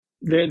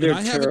And they're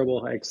I haven't.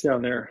 terrible hikes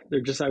down there.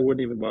 They're just I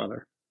wouldn't even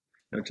bother.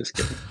 No, just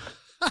kidding.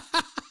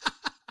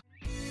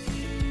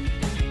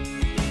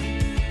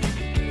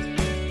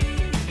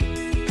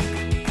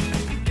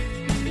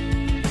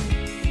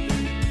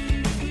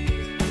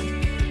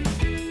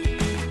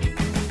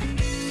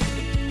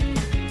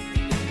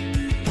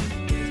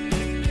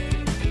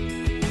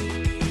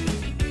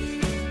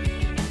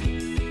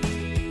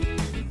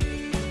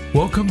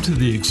 Welcome to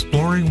the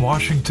Exploring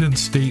Washington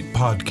State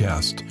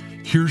podcast.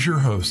 Here's your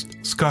host,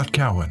 Scott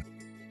Cowan.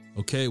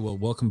 Okay, well,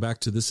 welcome back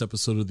to this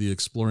episode of the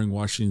Exploring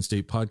Washington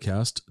State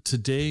podcast.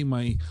 Today,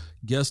 my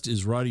guest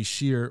is Roddy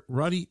Shear.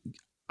 Roddy,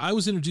 I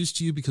was introduced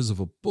to you because of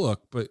a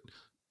book, but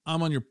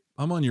I'm on your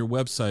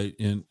website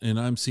and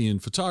I'm seeing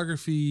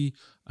photography,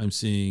 I'm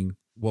seeing,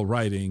 well,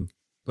 writing,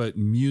 but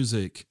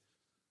music.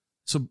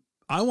 So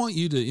I want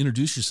you to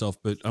introduce yourself,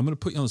 but I'm going to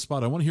put you on the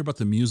spot. I want to hear about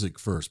the music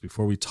first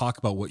before we talk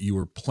about what you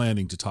were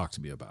planning to talk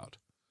to me about.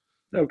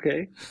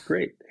 Okay,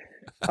 great.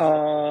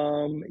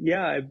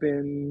 Yeah, I've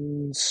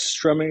been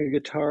strumming a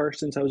guitar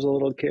since I was a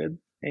little kid.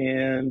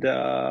 And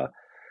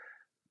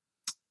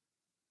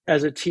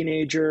as a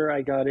teenager,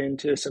 I got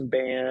into some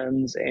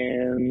bands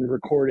and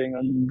recording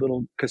on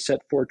little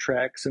cassette 4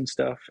 tracks and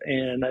stuff.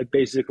 And I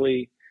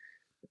basically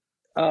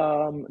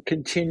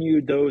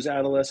continued those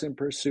adolescent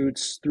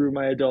pursuits through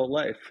my adult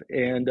life.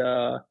 And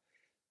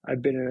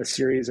I've been in a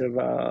series of,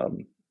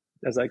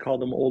 as I call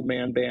them, old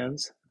man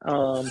bands.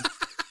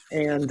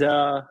 And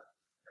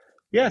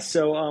yeah,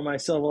 so I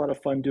still have a lot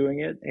of fun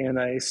doing it, and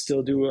I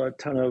still do a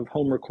ton of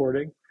home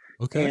recording.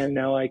 Okay. And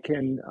now I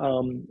can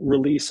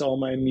release all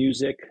my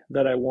music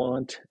that I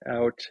want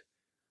out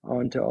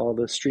onto all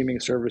the streaming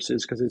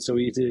services because it's so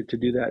easy to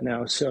do that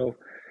now. So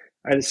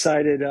I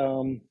decided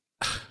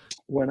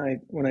when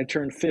I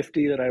turned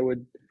 50 that I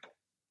would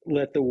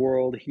let the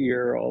world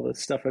hear all the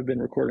stuff I've been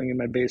recording in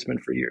my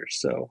basement for years.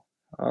 So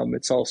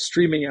it's all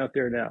streaming out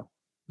there now.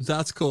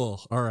 That's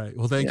cool. All right.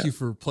 Well, thank you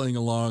for playing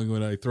along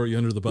when I throw you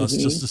under the bus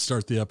just to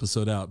start the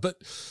episode out.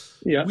 But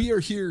we are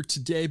here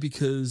today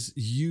because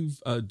you've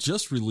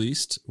just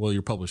released, well,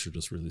 your publisher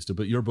just released it,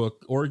 but your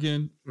book,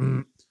 Oregon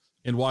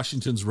and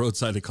Washington's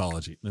Roadside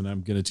Ecology. And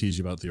I'm going to tease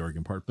you about the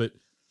Oregon part. But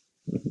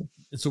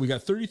and so we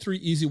got 33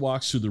 easy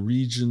walks through the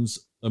region's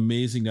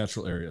amazing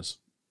natural areas.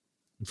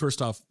 And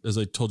first off, as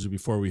I told you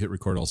before we hit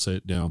record, I'll say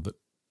it now, but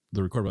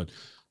the record button,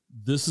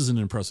 this is an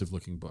impressive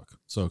looking book.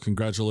 So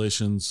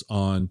congratulations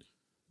on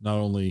not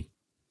only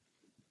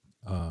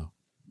a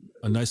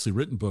nicely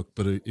written book,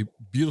 but it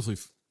beautifully,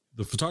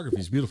 the photography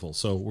is beautiful.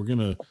 So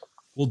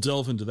we'll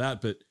delve into that.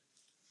 But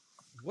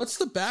what's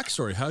the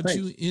backstory? How'd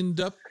you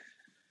end up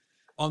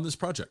on this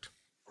project?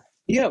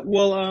 Yeah,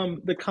 well,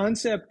 the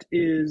concept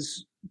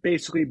is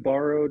basically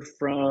borrowed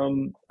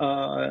from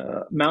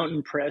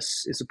Mountain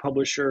Press is a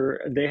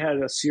publisher. They had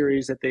a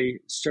series that they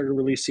started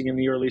releasing in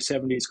the early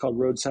 70s called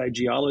Roadside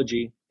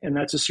Geology. And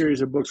that's a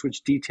series of books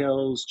which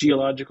details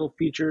geological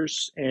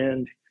features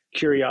and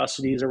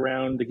curiosities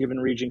around the given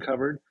region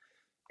covered.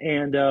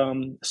 And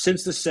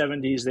since the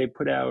 70s, they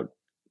put out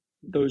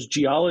those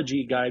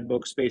geology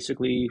guidebooks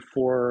basically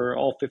for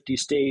all 50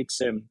 states.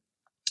 And,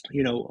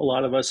 you know, a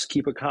lot of us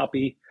keep a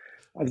copy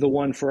of the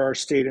one for our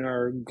state in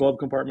our glove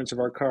compartments of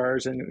our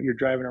cars, and you're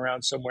driving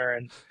around somewhere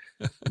and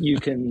you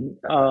can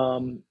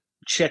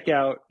check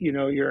out, you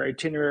know, your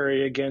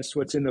itinerary against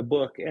what's in the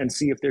book and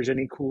see if there's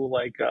any cool,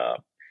 like,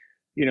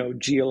 you know,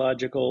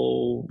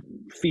 geological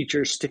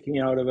features sticking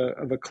out of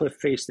a cliff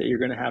face that you're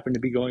going to happen to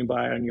be going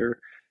by on your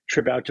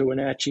trip out to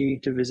Wenatchee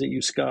to visit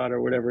USCOT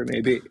or whatever it may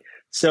be.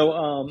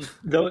 So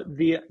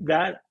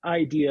that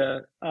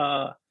idea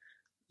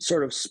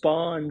sort of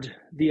spawned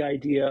the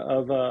idea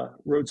of a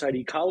roadside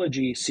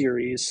ecology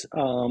series,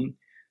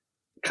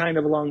 kind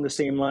of along the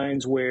same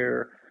lines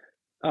where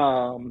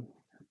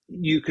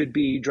you could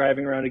be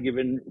driving around a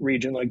given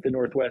region, like the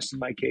Northwest in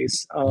my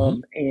case,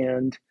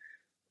 and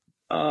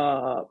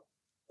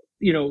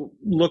you know,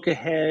 look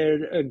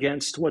ahead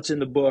against what's in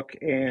the book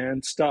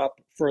and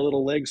stop for a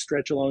little leg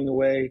stretch along the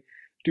way,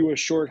 do a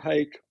short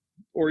hike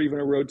or even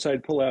a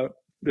roadside pullout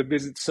to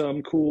visit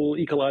some cool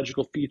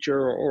ecological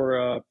feature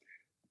or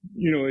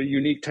you know, a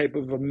unique type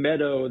of a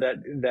meadow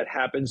that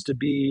happens to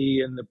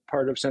be in the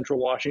part of central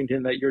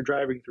Washington that you're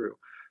driving through.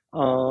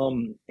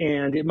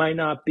 And it might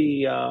not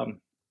be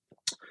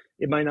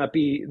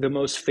the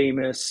most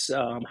famous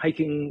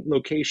hiking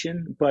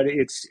location, but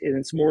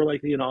it's more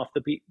likely an off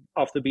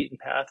the beaten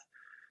path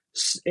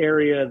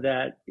area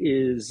that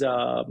is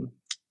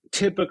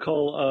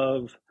typical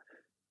of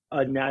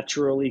a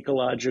natural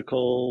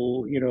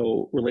ecological, you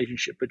know,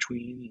 relationship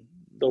between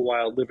the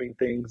wild living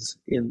things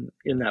in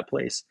that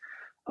place.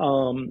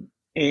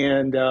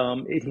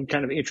 It can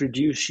kind of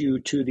introduce you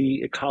to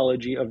the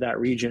ecology of that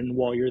region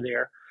while you're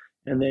there.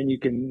 And then you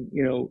can,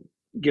 you know,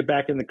 get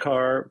back in the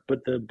car,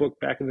 put the book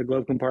back in the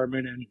glove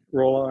compartment and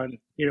roll on,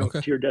 you know,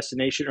 to your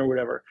destination or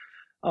whatever.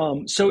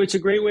 So it's a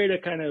great way to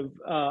kind of,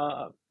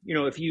 you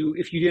know, if you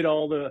did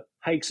all the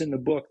hikes in the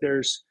book,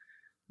 there's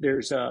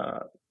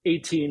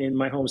 18 in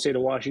my home state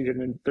of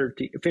Washington and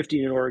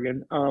 15 in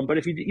Oregon. But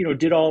if you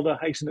did all the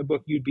hikes in the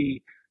book, you'd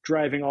be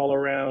driving all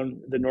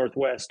around the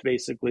Northwest,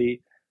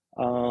 basically,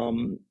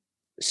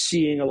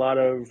 seeing a lot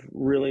of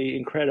really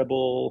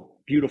incredible,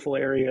 beautiful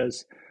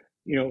areas,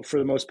 for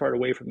the most part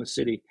away from the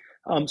city.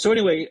 So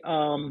anyway,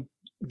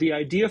 the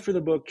idea for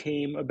the book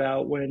came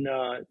about when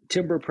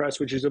Timber Press,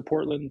 which is a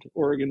Portland,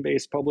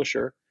 Oregon-based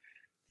publisher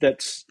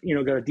that's,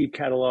 got a deep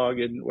catalog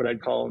in what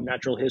I'd call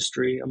natural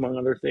history, among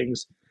other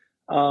things,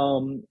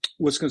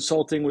 was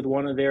consulting with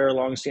one of their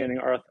longstanding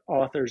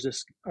authors,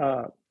 this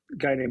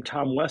guy named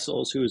Tom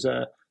Wessels, who's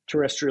a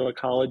terrestrial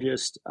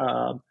ecologist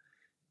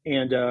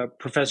and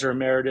professor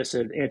emeritus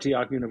at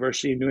Antioch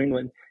University in New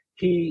England.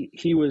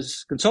 He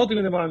was consulting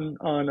with them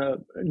on a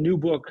new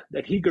book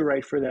that he could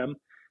write for them.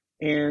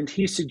 And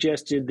he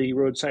suggested the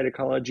roadside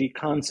ecology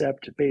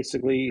concept,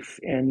 basically,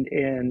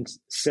 and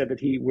said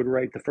that he would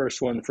write the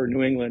first one for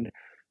New England,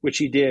 which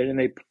he did. And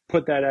they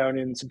put that out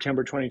in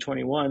September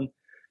 2021.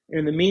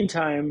 In the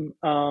meantime,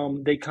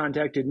 they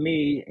contacted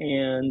me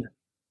and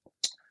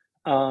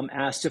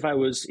asked if I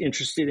was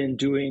interested in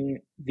doing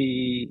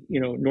the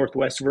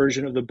Northwest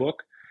version of the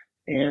book.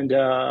 And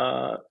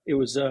it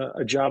was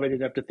a job I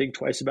didn't have to think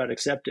twice about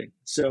accepting.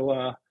 So,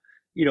 I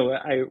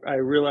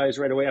realized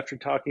right away after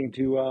talking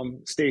to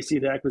Stacy,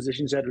 the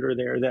acquisitions editor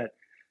there, that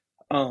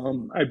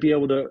I'd be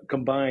able to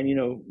combine,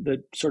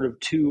 the sort of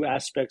two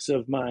aspects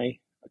of my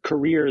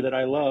career that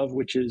I love,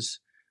 which is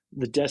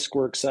the desk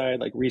work side,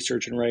 like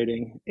research and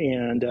writing,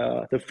 and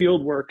the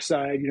field work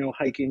side,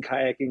 hiking,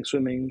 kayaking,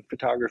 swimming,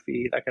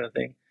 photography, that kind of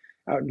thing,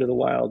 out into the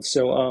wild.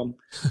 So,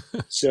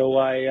 so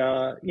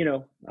I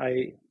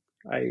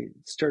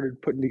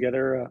started putting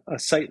together a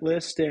site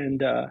list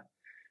and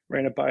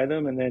ran it by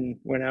them, and then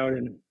went out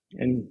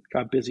and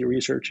got busy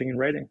researching and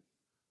writing.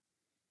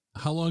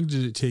 How long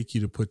did it take you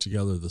to put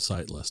together the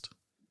site list?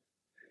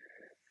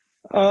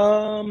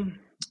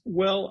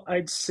 Well,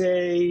 I'd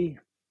say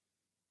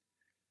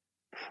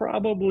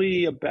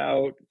probably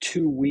about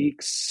 2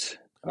 weeks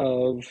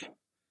of,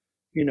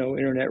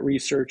 internet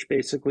research,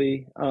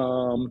 basically.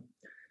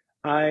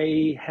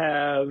 I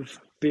have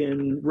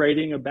been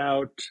writing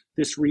about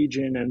this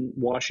region and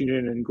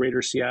Washington and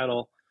Greater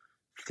Seattle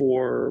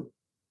for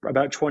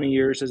about 20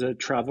 years as a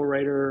travel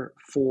writer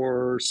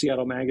for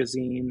Seattle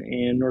Magazine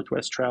and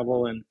Northwest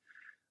Travel and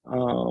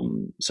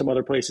some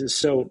other places.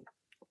 So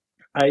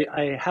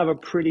I have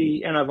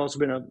and I've also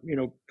been a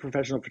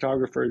professional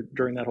photographer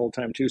during that whole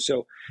time too.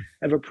 So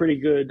I have a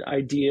pretty good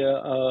idea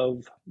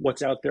of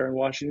what's out there in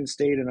Washington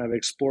State, and I've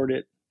explored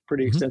it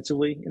pretty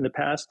extensively in the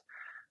past.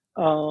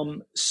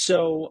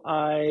 So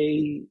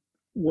I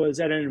was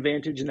at an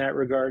advantage in that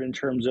regard in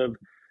terms of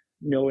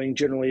knowing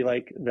generally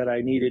like that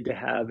I needed to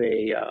have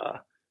a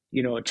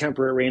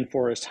temperate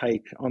rainforest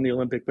hike on the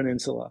Olympic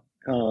Peninsula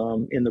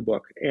in the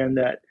book, and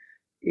that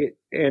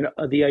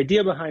the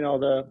idea behind all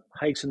the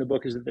hikes in the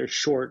book is that they're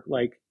short,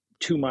 like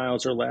 2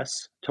 miles or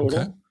less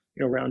total,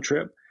 round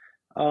trip,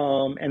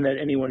 and that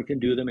anyone can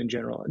do them in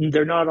general. And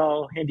they're not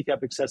all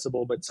handicap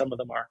accessible, but some of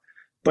them are.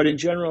 But in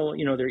general,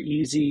 they're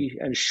easy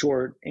and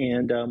short,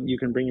 and you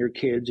can bring your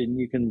kids and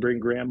you can bring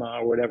grandma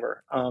or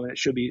whatever. It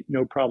should be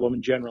no problem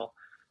in general.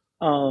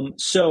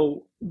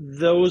 So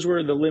those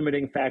were the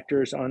limiting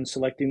factors on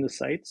selecting the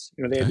sites.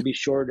 They had to be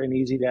short and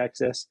easy to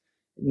access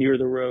near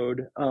the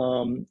road,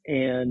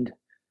 and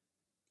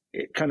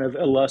it kind of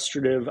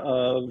illustrative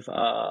of,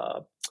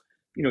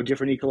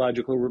 different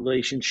ecological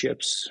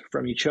relationships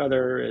from each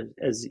other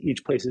as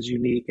each place is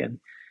unique, and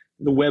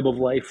the web of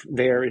life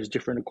there is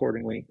different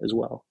accordingly as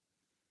well.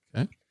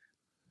 Okay.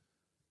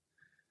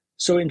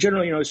 So in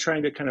general, I was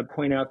trying to kind of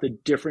point out the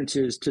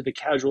differences to the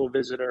casual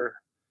visitor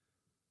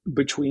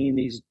between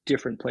these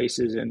different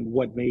places and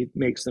what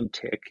makes them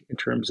tick in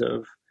terms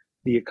of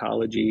the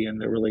ecology and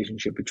the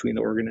relationship between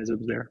the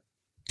organisms there.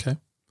 Okay.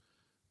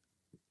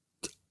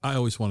 I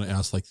always want to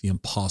ask like the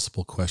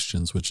impossible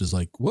questions, which is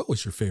like, what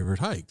was your favorite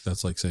hike?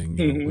 That's like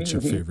saying, what's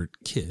your favorite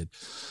kid?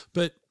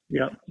 But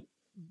yeah,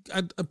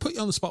 I put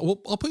you on the spot.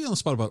 Well, I'll put you on the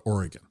spot about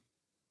Oregon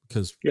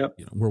because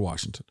we're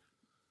Washington.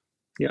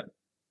 Yeah.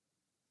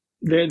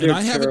 They're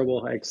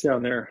terrible hikes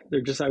down there.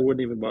 They're just, I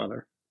wouldn't even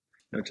bother.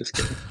 No, just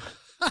kidding.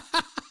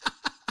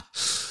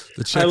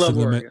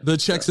 The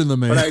checks in the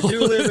mail. But I do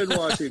live in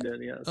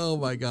Washington, yes. Oh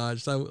my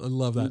gosh. I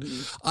love that.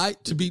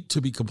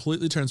 To be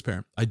completely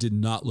transparent, I did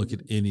not look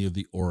at any of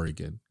the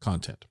Oregon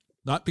content.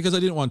 Not because I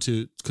didn't want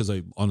to, because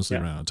I honestly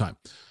ran out of time.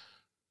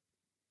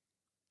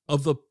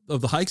 Of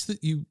the hikes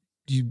that you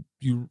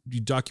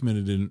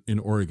documented in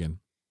Oregon,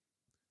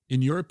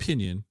 in your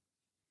opinion,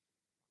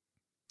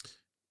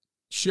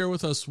 share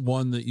with us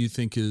one that you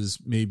think is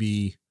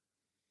maybe,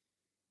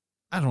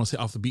 I don't want to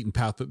say off the beaten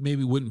path, but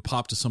maybe wouldn't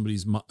pop to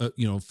somebody's,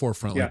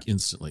 forefront like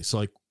instantly. So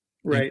like,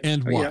 right.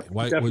 And why? Yeah,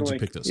 why would you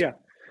pick this? Yeah.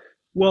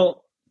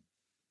 Well,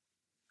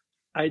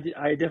 I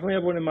definitely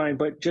have one in mind,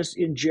 but just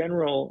in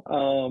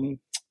general,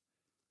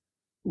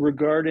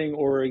 regarding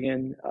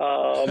Oregon,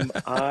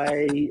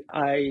 I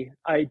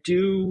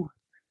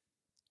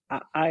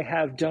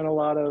have done a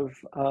lot of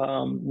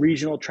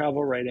regional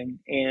travel writing,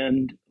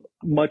 and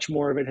much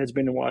more of it has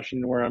been in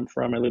Washington, where I'm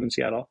from. I live in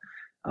Seattle.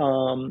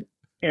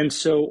 And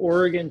so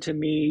Oregon to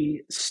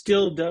me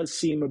still does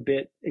seem a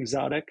bit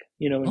exotic,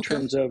 in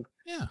terms of,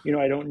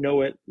 I don't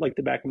know it like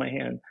the back of my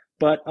hand,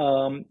 but,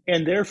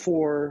 and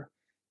therefore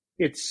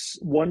it's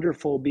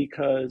wonderful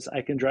because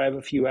I can drive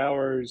a few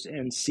hours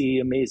and see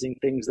amazing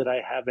things that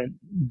I haven't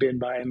been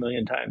by a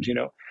million times,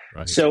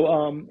 Right.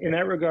 So, in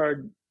that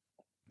regard,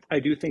 I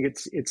do think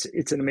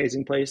it's an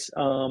amazing place.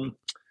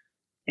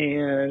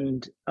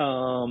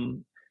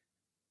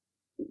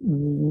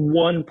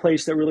 One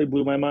place that really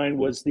blew my mind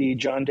was the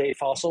John Day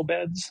fossil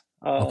beds.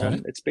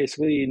 It's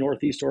basically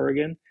Northeast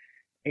Oregon.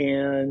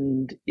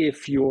 And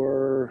if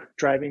you're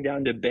driving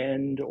down to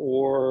Bend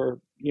or,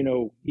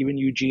 even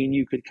Eugene,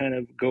 you could kind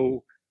of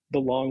go the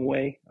long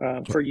way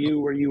for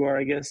you where you are,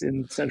 I guess,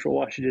 in Central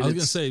Washington. I was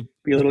going to say,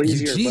 be a little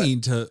easier.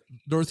 Eugene to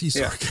Northeast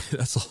Oregon.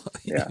 That's all.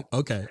 Yeah.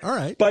 Okay. All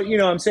right. But,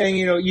 I'm saying,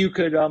 you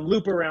could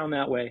loop around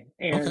that way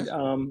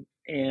and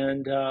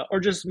or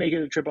just make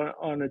it a trip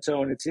on its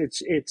own.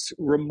 It's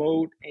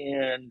remote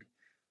and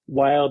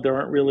wild. There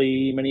aren't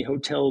really many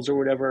hotels or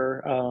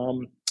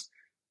whatever.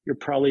 You're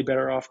probably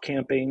better off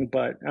camping,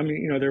 but I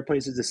mean, there are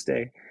places to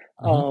stay.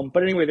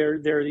 But anyway,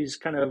 there are these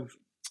kind of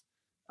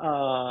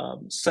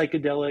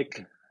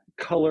psychedelic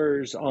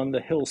colors on the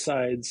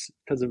hillsides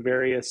because of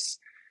various,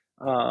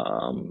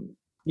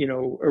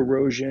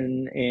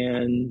 erosion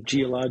and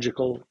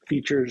geological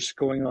features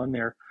going on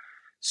there.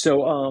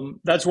 So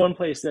that's one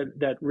place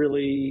that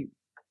really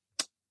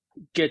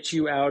gets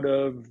you out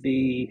of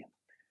the,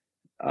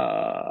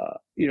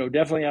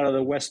 definitely out of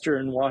the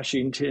Western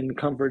Washington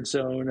comfort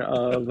zone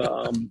of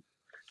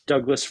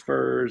Douglas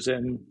firs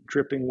and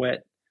dripping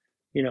wet,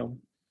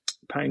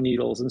 pine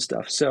needles and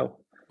stuff. So,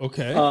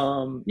 okay.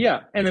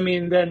 And I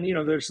mean, then,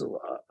 there's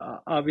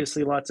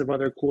obviously lots of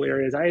other cool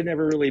areas. I had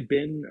never really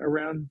been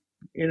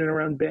in and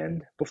around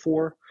Bend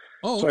before.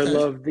 So I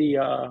love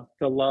the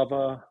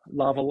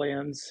lava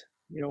lands,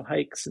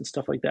 hikes and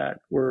stuff like that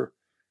were,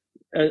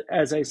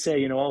 as I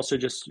say, also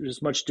just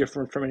much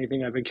different from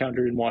anything I've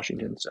encountered in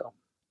Washington. So,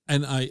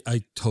 and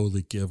I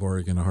totally give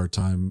Oregon a hard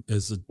time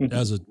as a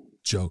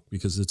joke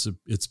because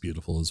it's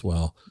beautiful as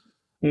well.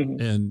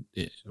 Mm-hmm. And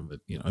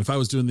if I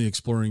was doing the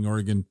Exploring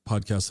Oregon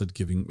podcast, I'd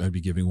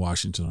be giving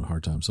Washington a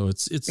hard time. So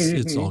it's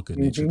all good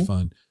natured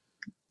fun.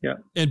 Yeah,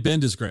 and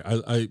Bend is great.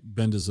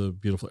 Bend is a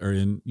beautiful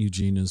area, and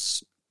Eugene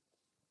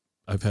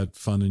I've had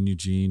fun in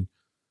Eugene.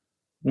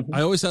 Mm-hmm.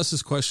 I always ask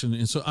this question,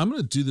 and so I'm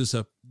going to do this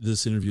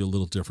interview a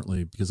little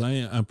differently because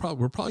we're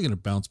probably going to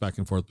bounce back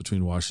and forth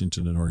between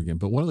Washington and Oregon.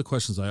 But one of the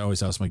questions I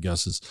always ask my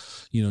guests is,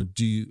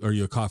 are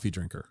you a coffee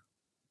drinker?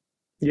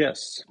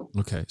 Yes.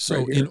 Okay, so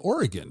right in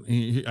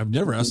Oregon, I've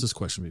never asked this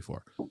question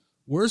before.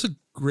 Where's a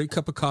great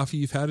cup of coffee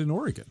you've had in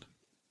Oregon?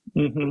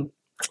 Mm-hmm.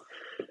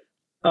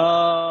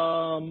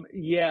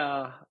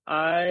 Yeah,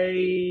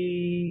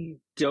 I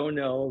don't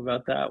know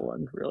about that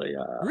one really.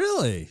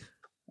 Really?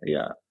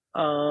 Yeah.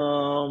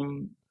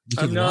 You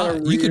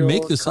can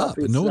make this up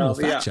and no one will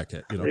fact check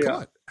it. Come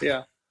on.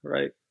 Yeah.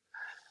 Right.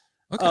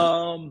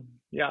 Okay.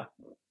 Yeah.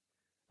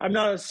 I'm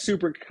not a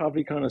super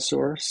coffee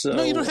connoisseur, so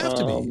no, you don't have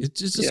to be. It's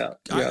just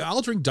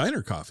I'll drink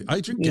diner coffee.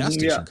 I drink gas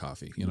station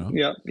coffee.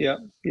 Yeah.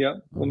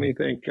 Let me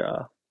think.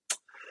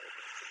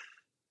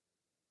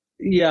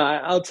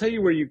 I'll tell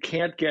you where you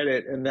can't get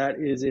it, and that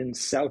is in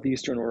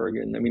southeastern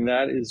Oregon. I mean,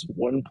 that is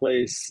one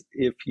place.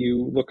 If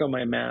you look on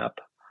my map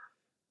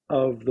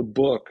of the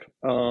book,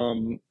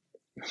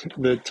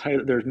 the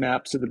title, there's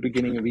maps at the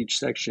beginning of each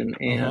section,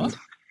 and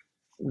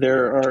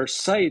there are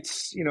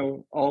sites,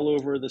 all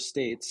over the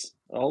states,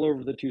 all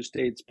over the two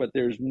states, but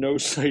there's no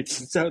sites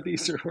in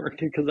southeastern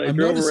Oregon because I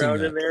drove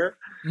around in there,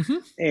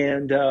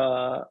 and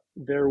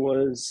there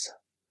was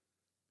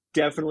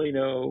definitely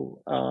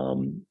no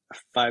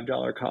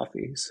 $5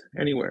 coffees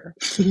anywhere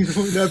in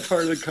that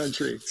part of the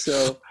country.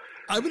 So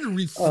I'm going to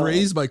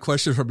rephrase my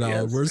question from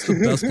now on. Where's the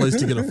best place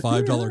to get a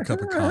 $5 cup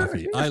of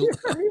coffee?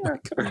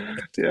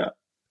 Yeah.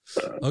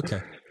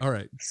 Okay. All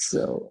right.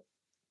 So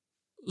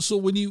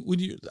when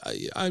you,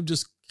 I'm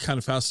just kind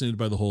of fascinated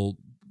by the whole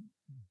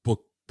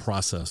book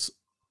process.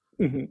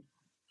 Mm-hmm.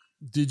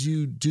 Did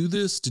you do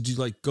this? Did you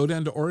go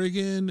down to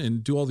Oregon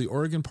and do all the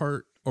Oregon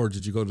part? Or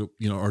did you go to,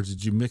 or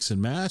did you mix and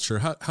match, or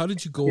how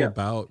did you go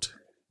about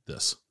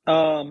this?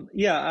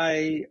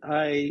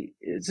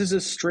 This is a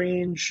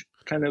strange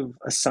kind of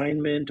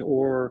assignment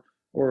or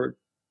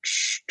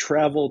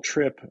travel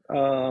trip,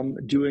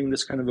 doing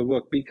this kind of a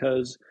book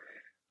because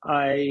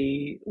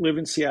I live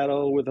in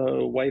Seattle with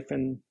a wife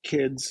and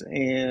kids,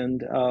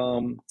 and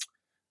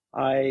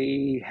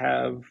I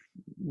have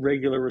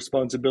regular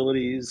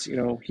responsibilities,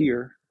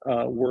 here,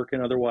 work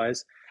and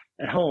otherwise,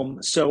 at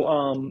home.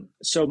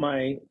 So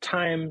my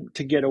time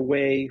to get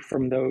away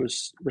from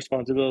those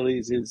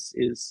responsibilities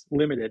is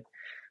limited.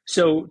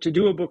 So to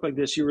do a book like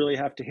this, you really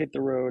have to hit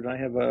the road. I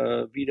have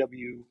a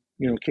VW,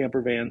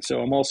 camper van, so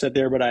I'm all set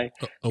there. But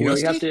you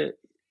have to,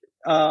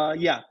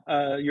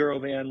 Euro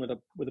van with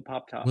a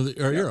pop top.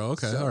 Euro,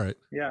 okay, all right.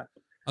 Yeah.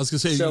 I was gonna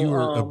say you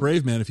were a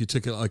brave man if you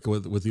took it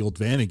with the old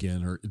van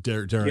again, or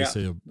dare I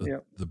say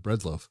the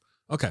bread loaf.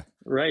 Okay.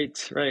 Right.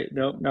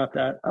 No, not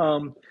that.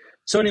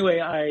 So anyway,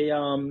 I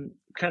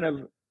kind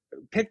of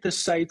picked the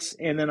sites,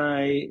 and then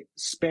I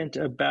spent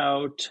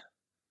about,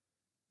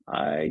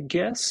 I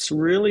guess,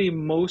 really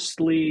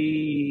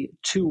mostly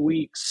 2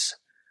 weeks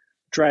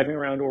driving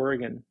around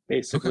Oregon,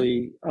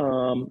 basically,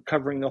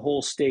 covering the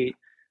whole state,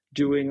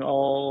 doing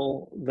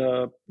all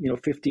the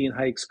 15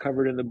 hikes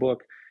covered in the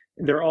book.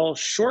 They're all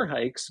short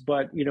hikes,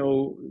 but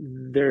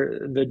they're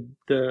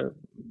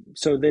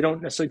so they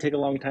don't necessarily take a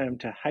long time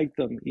to hike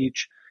them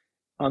each.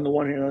 On the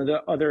one hand, on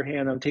the other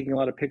hand, I'm taking a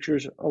lot of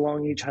pictures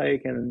along each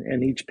hike,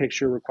 and each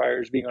picture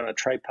requires being on a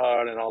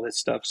tripod and all this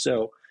stuff.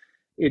 So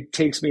it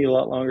takes me a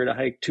lot longer to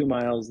hike 2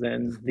 miles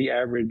than the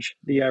average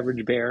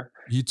bear.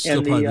 You'd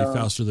still probably be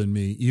faster than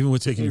me. Even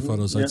with taking your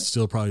photos, I'd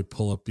still probably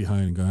pull up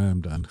behind and go,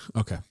 I'm done.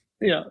 Okay.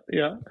 Yeah.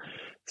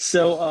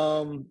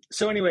 So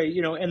anyway,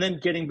 and then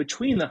getting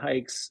between the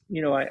hikes,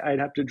 I'd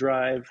have to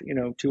drive,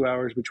 2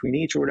 hours between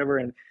each or whatever.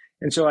 And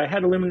so I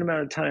had a limited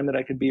amount of time that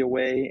I could be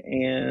away.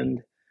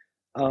 And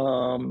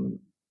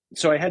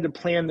so I had to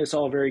plan this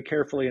all very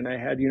carefully. And I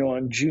had,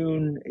 on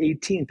June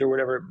 18th or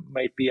whatever it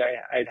might be,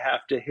 I'd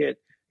have to hit,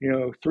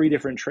 3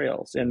 different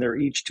trails, and they're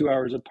each 2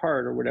 hours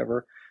apart or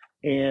whatever.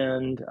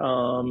 And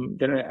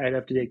then I'd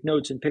have to take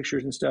notes and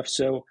pictures and stuff.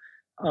 So,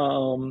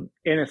 and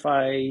if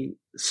I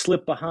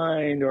slipped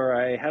behind, or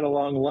I had a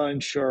long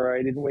lunch, or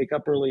I didn't wake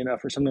up early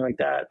enough or something like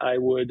that, I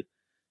would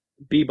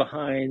be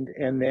behind,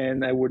 and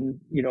then I wouldn't,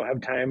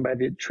 have time by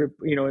the trip,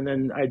 and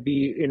then I'd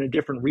be in a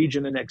different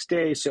region the next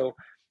day. So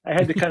I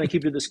had to kind of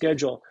keep to the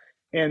schedule.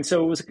 And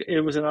so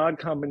it was an odd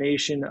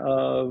combination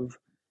of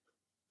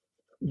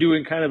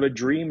doing kind of a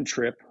dream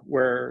trip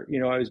where,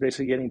 I was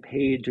basically getting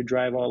paid to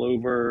drive all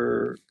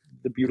over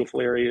the beautiful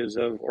areas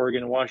of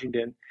Oregon and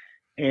Washington,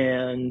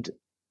 and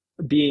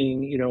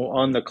being,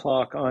 on the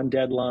clock, on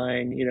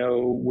deadline,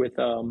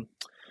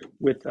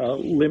 with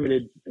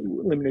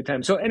limited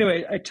time. So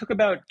anyway, I took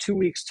about 2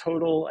 weeks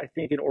total, I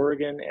think, in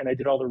Oregon, and I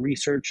did all the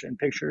research and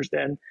pictures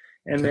then.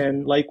 And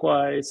then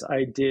likewise,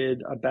 I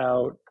did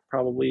about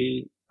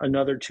probably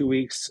another 2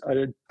 weeks at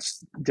a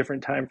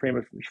different time frame,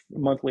 a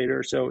month later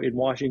or so, in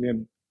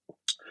Washington.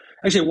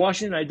 Actually,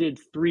 Washington, I did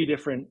 3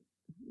 different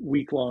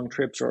week-long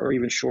trips, or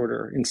even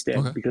shorter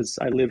instead, because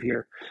I live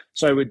here.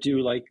 So I would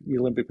do like the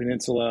Olympic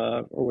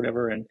Peninsula or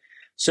whatever. And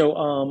so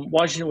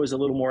Washington was a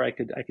little more, I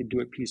could do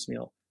it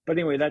piecemeal. But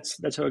anyway,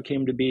 that's how it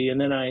came to be. And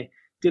then I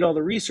did all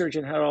the research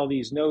and had all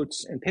these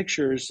notes and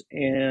pictures,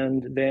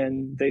 and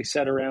then they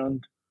sat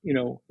around,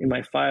 in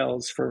my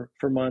files for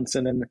months.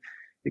 And then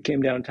it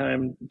came down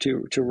time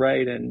to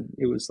write, and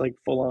it was like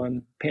full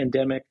on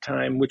pandemic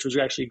time, which was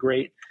actually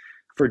great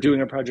for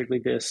doing a project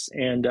like this.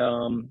 And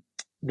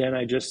then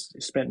I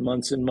just spent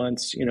months and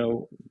months,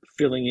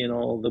 filling in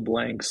all the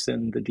blanks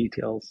and the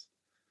details.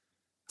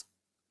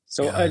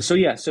 So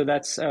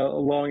that's a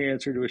long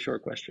answer to a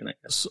short question, I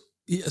guess.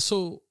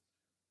 So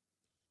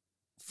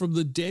from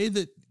the day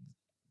that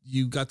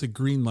you got the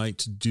green light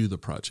to do the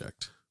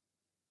project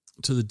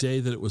to the day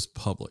that it was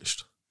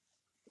published,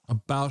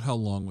 about how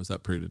long was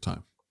that period of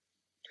time?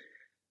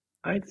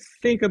 I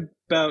think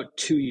about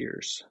 2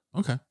 years.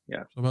 Okay.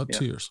 Yeah. So about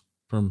 2 years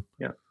from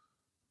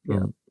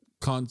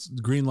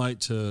green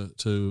light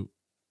to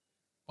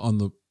on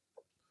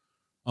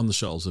the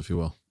shelves, if you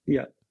will.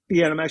 Yeah.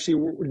 Yeah. And I'm actually,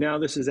 now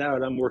this is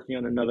out, I'm working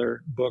on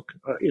another book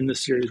in the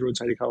series,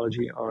 Roadside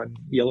Ecology, on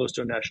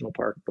Yellowstone National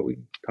Park, but we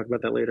can talk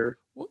about that later.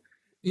 Well,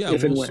 yeah.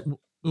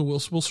 We'll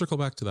circle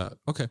back to that.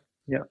 Okay.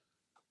 Yeah.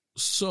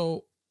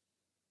 So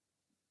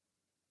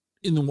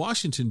in the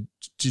Washington,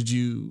 did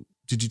you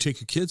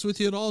take your kids with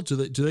you at all? Do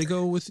they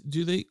go with,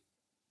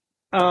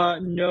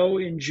 No,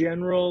 in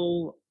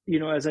general,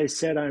 as I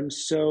said, I'm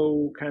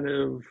so kind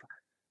of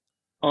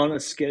on a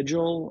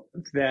schedule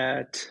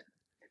that,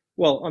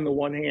 well, on the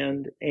one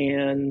hand,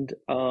 and,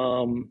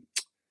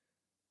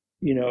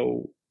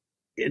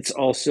 it's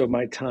also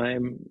my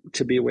time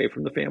to be away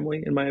from the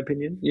family, in my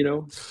opinion. Do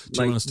you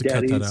want us to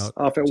cut that out?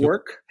 Off at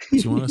work. Do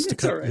you want us to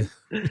cut? All right.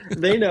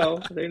 They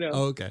know.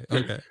 Okay.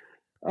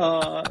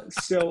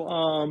 So,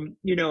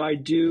 I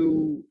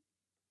do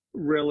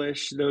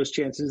relish those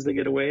chances to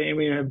get away. I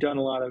mean, I've done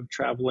a lot of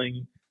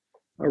traveling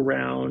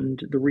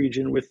around the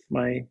region with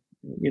my,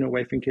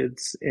 wife and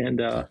kids,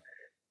 and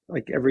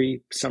like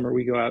every summer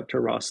we go out to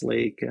Ross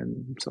Lake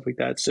and stuff like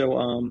that.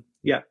 So,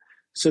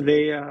 so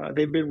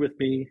they've been with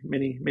me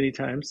many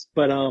times,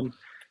 but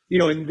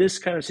in this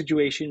kind of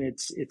situation,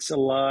 it's a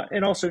lot,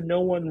 and also no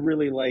one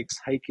really likes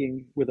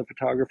hiking with a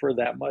photographer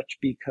that much,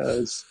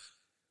 because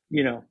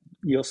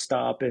you'll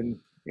stop and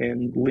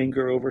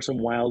linger over some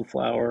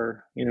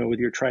wildflower, with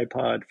your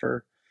tripod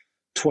for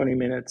 20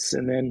 minutes,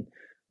 and then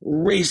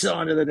race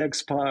on to the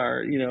next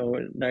part,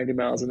 at 90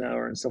 miles an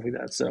hour and stuff like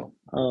that. So,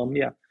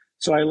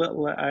 so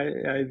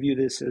I view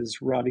this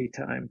as Roddy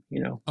time,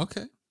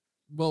 Okay.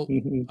 Well,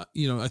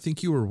 I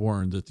think you were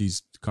warned that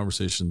these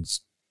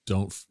conversations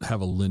don't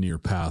have a linear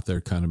path.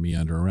 They're kind of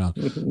meander around.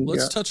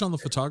 Let's touch on the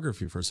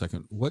photography for a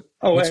second.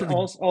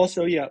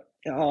 Also,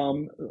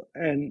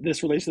 and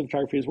this relates to the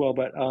photography as well,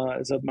 but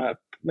as my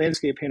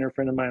landscape painter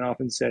friend of mine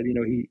often said,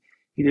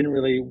 he didn't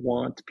really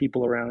want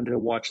people around to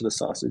watch the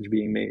sausage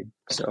being made.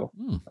 So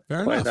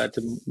apply that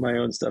to my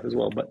own stuff as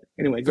well. But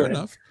anyway, go ahead.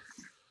 Enough.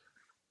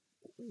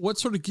 What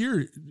sort of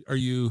gear are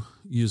you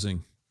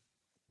using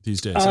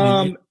these days?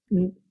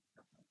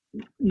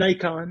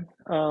 Nikon,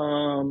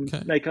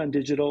 Nikon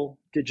digital,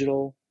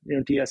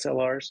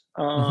 DSLRs,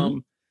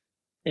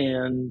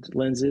 and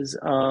lenses.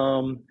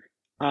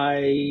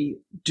 I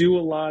do a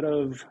lot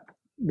of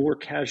more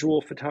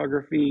casual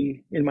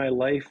photography in my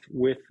life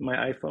with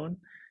my iPhone,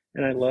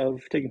 and I love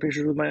taking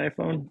pictures with my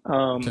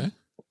iPhone.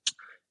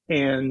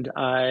 And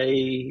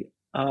I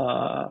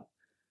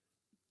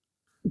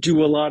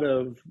do a lot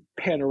of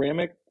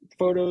panoramic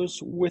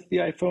photos with the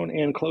iPhone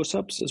and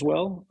close-ups as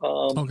well.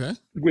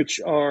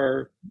 Which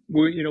the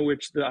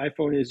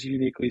iPhone is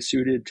uniquely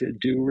suited to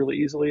do really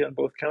easily on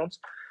both counts.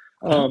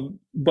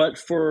 But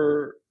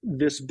for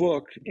this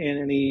book and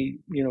any,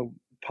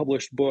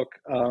 published book,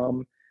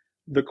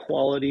 the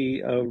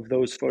quality of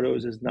those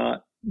photos is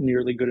not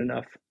nearly good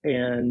enough.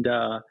 And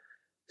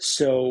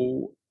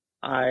so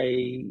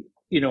I,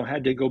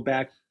 had to go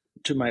back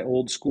to my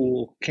old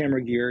school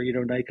camera gear,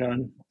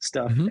 Nikon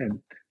stuff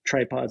and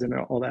tripods and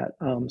all that.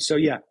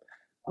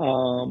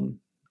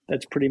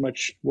 That's pretty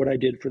much what I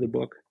did for the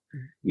book,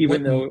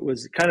 even though it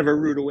was kind of a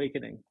rude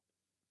awakening.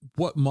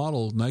 What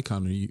model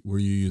Nikon were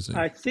you using?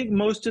 I think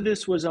most of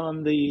this was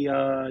on the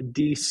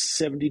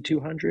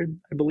D7200,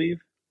 I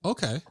believe.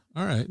 Okay.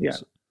 All right. Yeah.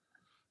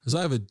 Because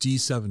I have a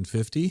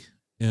D750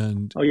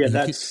 and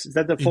is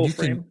that the full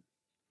frame?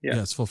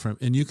 Yeah, it's full frame.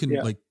 And you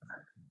can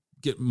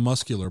get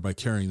muscular by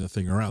carrying the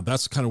thing around.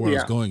 That's kind of where I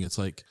was going. It's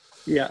like,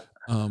 this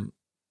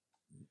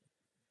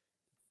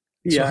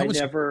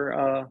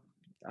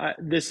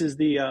is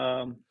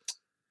the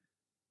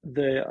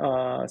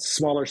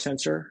smaller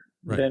sensor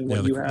than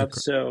what you have.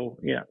 So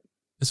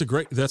that's a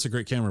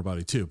great camera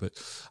body too.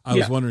 But I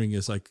was wondering,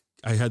 is like,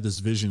 I had this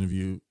vision of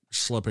you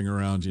schlepping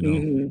around,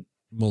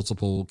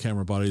 multiple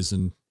camera bodies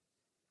and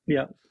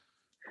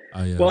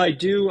I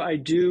do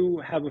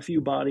have a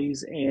few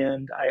bodies,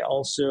 and I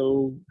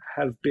also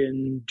have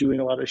been doing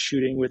a lot of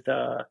shooting with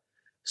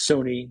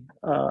Sony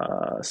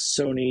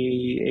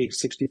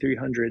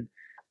A6300,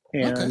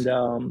 and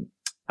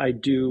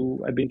I've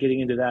been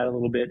getting into that a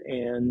little bit,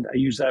 and I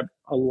use that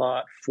a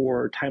lot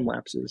for time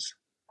lapses.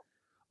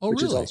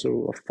 Which is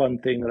also a fun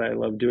thing that I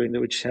love doing,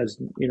 which has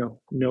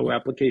no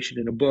application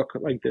in a book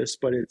like this,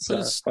 but it's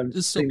a fun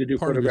thing to do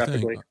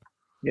photographically.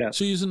 Yeah.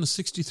 So you're using the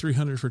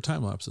 6300 for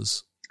time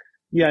lapses.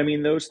 Yeah, I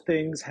mean, those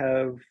things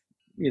have,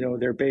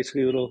 they're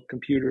basically little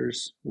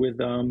computers with,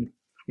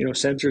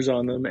 sensors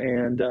on them,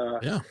 and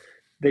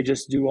they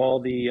just do all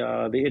the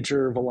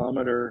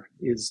intervalometer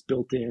is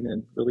built in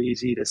and really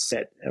easy to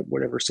set at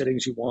whatever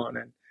settings you want,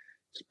 and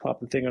just pop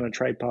the thing on a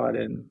tripod,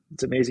 and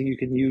it's amazing. I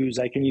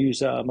can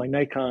use my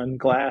Nikon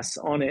glass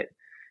on it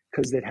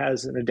because it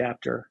has an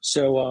adapter.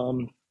 So,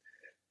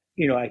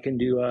 I can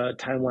do a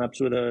time lapse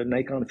with a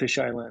Nikon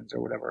fisheye lens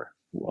or whatever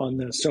on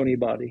the Sony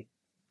body.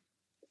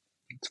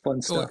 It's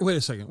fun stuff. Wait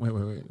a second. Wait.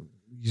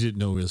 You didn't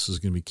know this was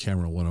going to be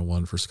camera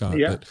 101 for Scott.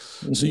 Yeah. But,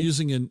 So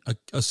using a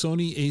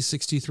Sony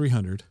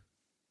A6300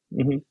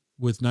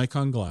 with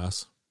Nikon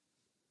glass,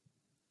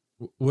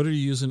 what are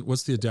you using?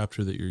 What's the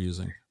adapter that you're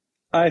using?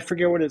 I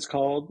forget what it's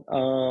called,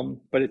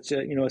 but it's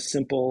a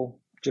simple,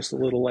 just a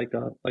little like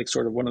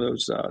sort of one of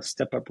those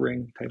step-up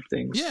ring type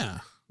things. Yeah.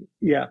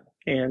 Yeah,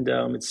 and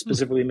it's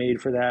specifically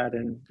made for that,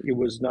 and it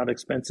was not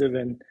expensive,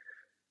 and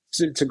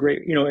it's a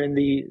great, and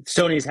the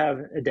Sonys have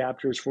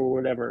adapters for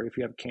whatever. If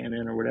you have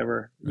Canon or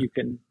whatever, you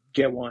can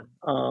get one.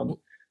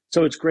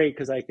 So it's great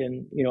because I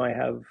can, I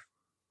have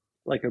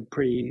like a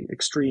pretty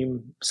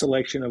extreme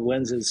selection of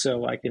lenses,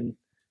 so I can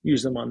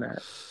use them on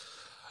that.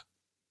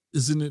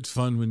 Isn't it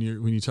fun when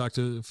you talk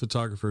to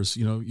photographers,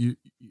 I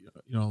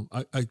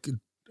could,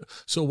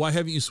 so why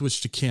haven't you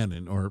switched to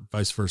Canon or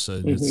vice versa?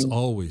 And it's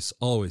always,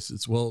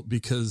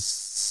 because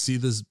see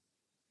this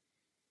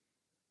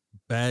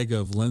bag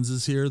of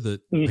lenses here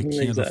that I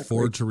can't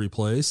afford to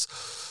replace.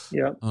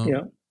 Yeah.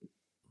 Yeah.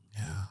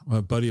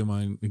 A buddy of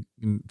mine,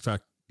 in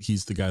fact,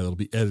 he's the guy that'll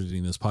be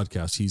editing this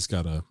podcast. He's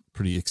got a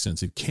pretty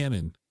extensive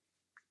Canon,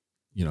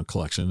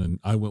 collection, and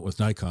I went with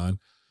Nikon.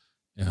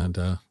 And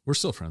we're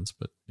still friends,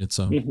 but it's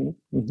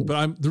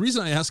but the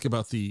reason I ask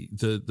about the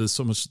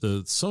so much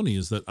the Sony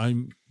is that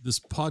this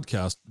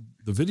podcast,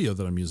 the video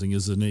that I'm using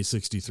is an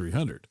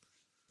A6300.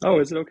 Oh,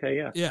 is it okay?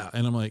 Yeah. Yeah,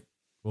 and I'm like,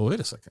 well, wait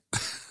a second.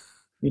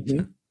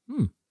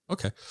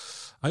 Okay,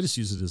 I just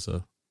use it as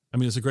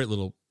it's a great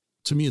little.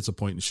 To me, it's a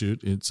point and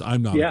shoot.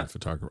 I'm not a good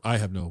photographer. I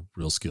have no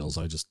real skills.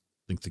 I just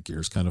think the gear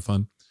is kind of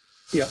fun.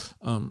 Yeah.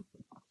 I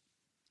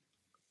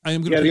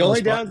am going to. The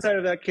only downside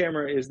of that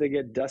camera is they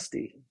get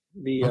dusty.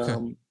 The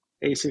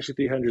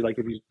A6300, like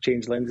if you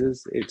change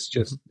lenses, it's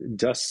just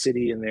dust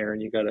city in there,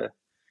 and you got to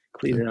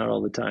clean it out all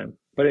the time.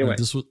 But anyway,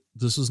 this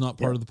was not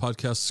part of the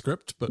podcast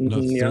script, but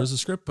there is a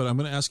script. But I'm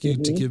going to ask you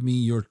to give me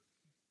your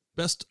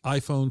best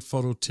iPhone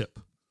photo tip.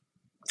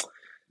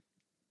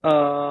 I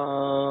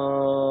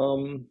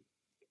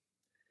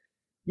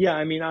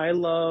mean, I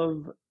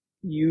love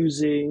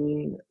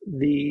using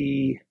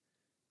the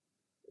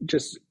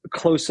just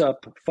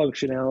close-up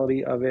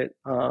functionality of it.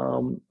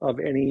 I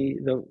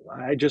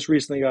just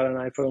recently got an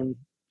iPhone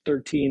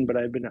 13, but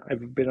I've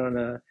been on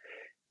a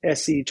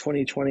SE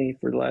 2020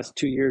 for the last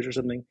 2 years or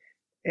something.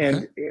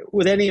 And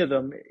with any of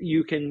them,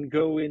 you can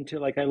go into,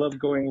 like, I love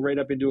going right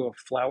up into a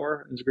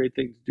flower. It's a great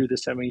thing to do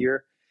this time of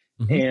year.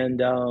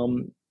 And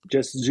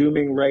just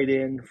zooming right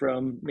in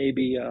from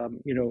maybe,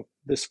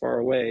 this far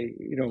away,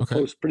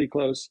 close, pretty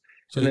close.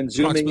 So and then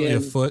zooming in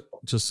a foot,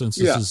 just since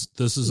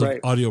this is an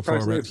audio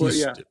program,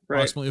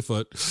 approximately a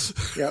foot.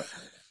 Yep.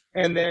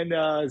 And then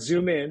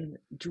zoom in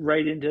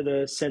right into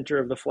the center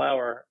of the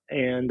flower,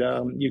 and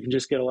you can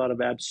just get a lot of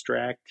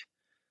abstract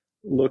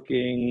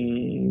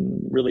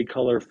looking, really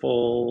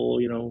colorful,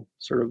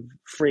 sort of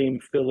frame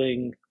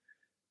filling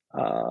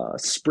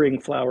spring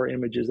flower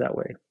images that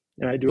way.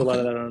 And I do a lot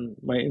of that on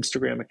my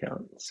Instagram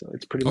account. So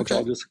it's pretty much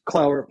all just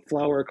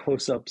flower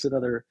close-ups and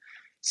other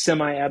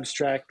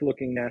semi-abstract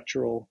looking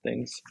natural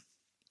things.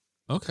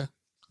 Okay.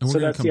 So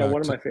that's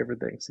one of my favorite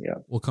things. Yeah.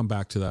 We'll come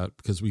back to that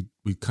because we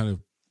kind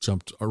of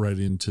jumped right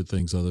into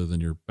things other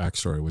than your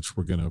backstory, which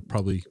we're going to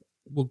probably,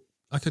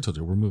 like I told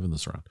you, we're moving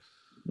this around.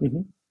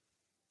 Mm-hmm.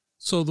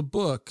 So the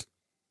book,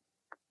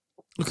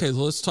 so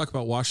let's talk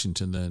about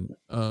Washington then.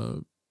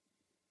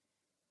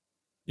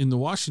 In the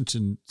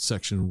Washington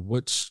section,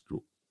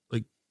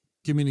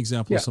 give me an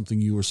example of something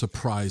you were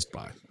surprised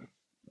by.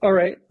 All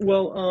right.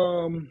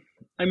 Well,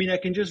 I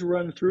can just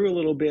run through a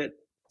little bit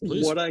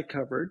what I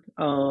covered.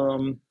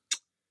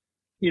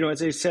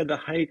 As I said, the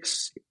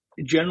hikes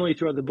generally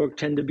throughout the book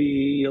tend to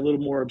be a little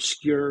more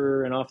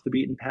obscure and off the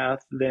beaten path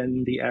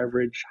than the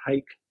average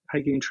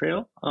hiking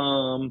trail.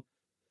 And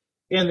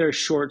they're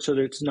short, so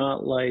that it's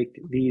not like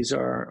these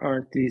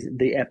aren't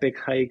the epic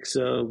hikes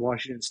of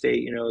Washington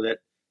State, that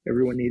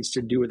everyone needs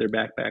to do with their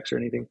backpacks or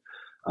anything.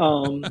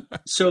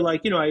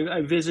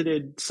 I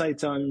visited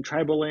sites on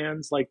tribal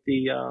lands like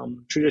the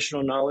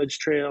Traditional Knowledge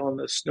Trail on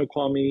the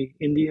Snoqualmie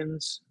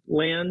Indians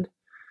land.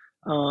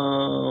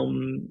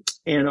 And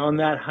on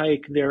that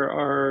hike, there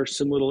are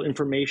some little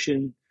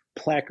information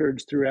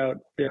placards throughout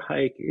the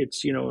hike.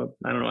 It's, a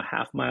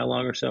half mile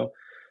long or so,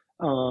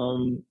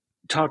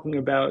 talking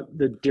about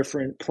the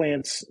different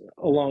plants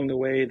along the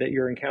way that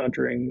you're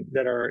encountering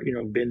that are,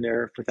 been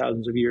there for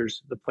thousands of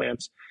years, the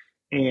plants.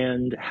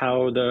 And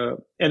and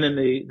then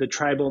the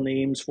tribal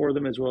names for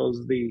them as well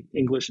as the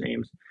English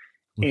names.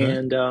 Okay.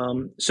 And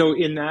so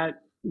in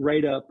that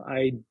write-up,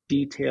 I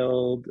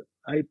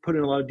put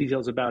in a lot of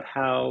details about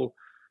how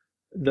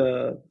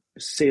the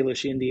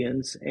Salish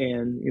Indians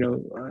and,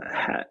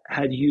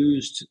 had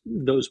used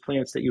those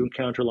plants that you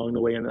encounter along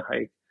the way in the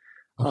hike.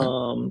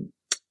 Okay.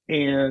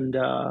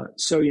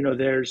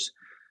 There's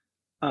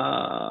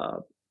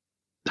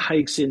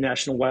hikes in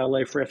national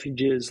wildlife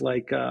refuges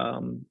like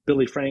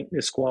Billy Frank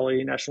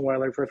Nisqually National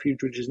Wildlife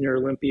Refuge, which is near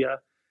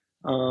Olympia.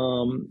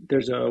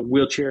 There's a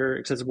wheelchair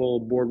accessible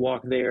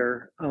boardwalk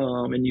there,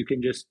 and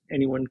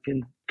anyone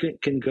can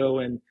go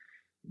and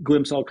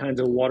glimpse all kinds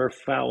of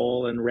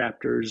waterfowl and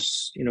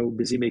raptors,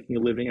 busy making a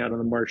living out on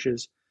the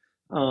marshes.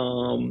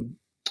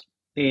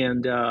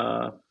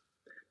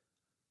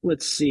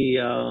 Let's see,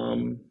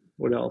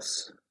 what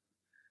else?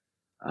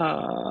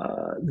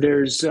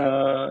 There's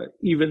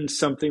even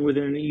something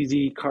within an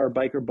easy car,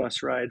 bike, or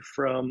bus ride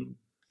for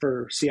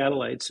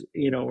Seattleites,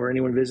 or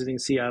anyone visiting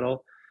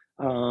Seattle,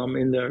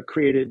 in the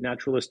created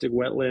naturalistic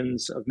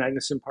wetlands of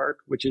Magnuson Park,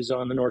 which is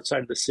on the north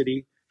side of the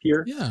city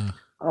here. Yeah.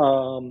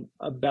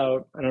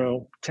 About,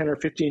 10 or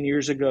 15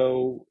 years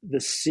ago, the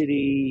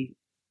city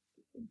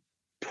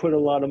put a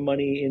lot of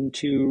money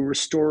into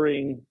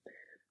restoring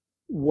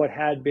what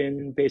had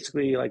been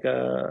basically like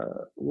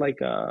a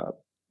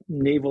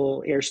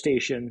naval air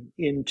station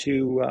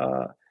into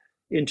a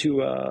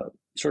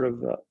sort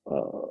of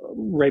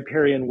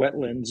riparian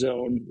wetland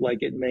zone, like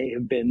it may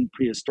have been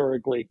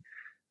prehistorically.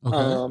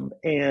 Okay.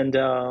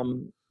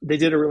 They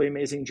did a really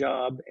amazing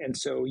job, and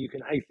so you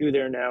can hike through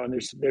there now, and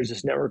there's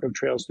this network of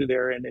trails through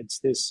there, and it's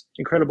this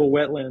incredible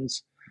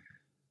wetlands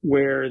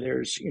where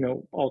there's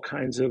all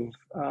kinds of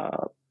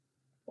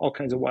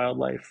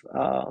wildlife,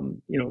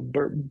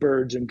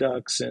 birds and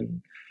ducks,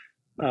 and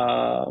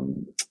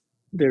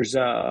there's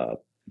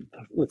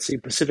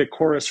Pacific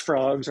chorus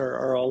frogs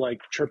are all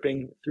like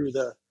chirping through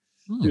the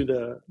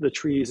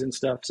trees and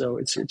stuff. So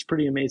it's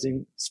pretty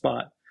amazing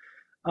spot.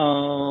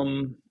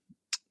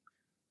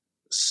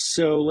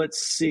 So let's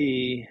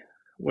see,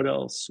 what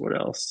else?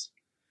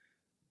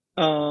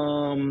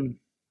 A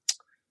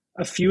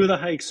few of the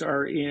hikes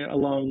are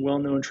along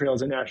well-known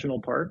trails and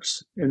national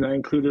parks, and I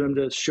included them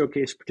to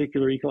showcase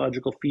particular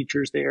ecological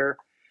features there,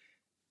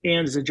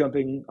 and as a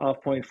jumping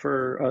off point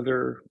for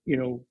other,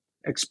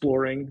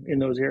 exploring in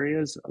those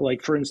areas.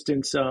 Like, for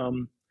instance,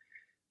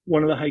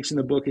 one of the hikes in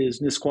the book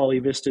is Nisqually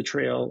Vista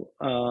Trail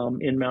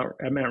at Mount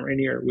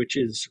Rainier, which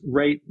is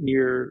right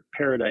near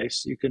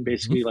Paradise. You can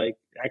basically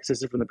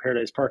access it from the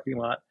Paradise parking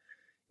lot.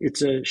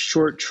 It's a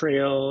short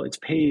trail. It's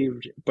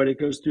paved, but it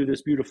goes through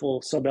this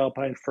beautiful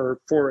subalpine fir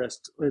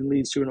forest and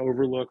leads to an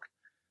overlook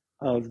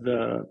of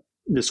the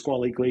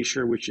Nisqually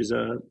Glacier, which is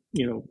a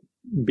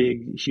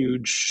big,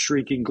 huge,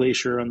 shrieking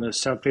glacier on the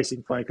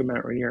south-facing flank of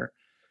Mount Rainier.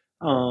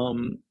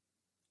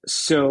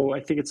 So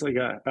I think it's like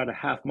about a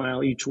half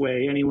mile each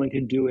way. Anyone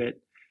can do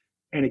it,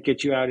 and it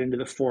gets you out into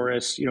the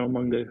forest,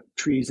 among the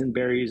trees and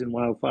berries and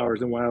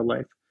wildflowers and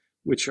wildlife,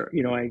 which are,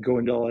 I go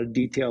into a lot of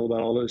detail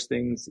about all those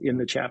things in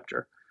the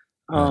chapter.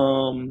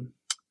 Right.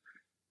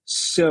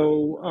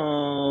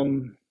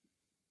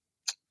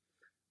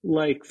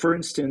 Like for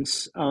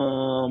instance,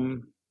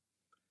 in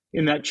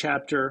that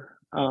chapter,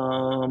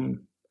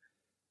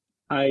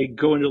 I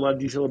go into a lot of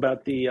detail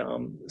about the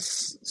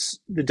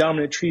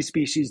dominant tree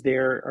species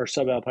there are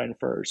subalpine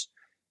firs,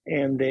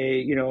 and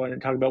they,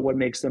 and talk about what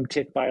makes them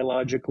tick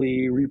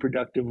biologically,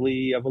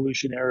 reproductively,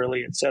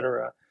 evolutionarily, et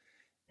cetera.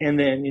 And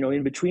then,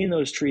 in between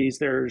those trees,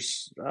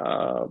 there's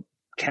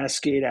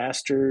Cascade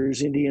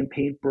asters, Indian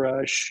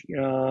paintbrush,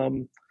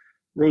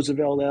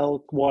 Roosevelt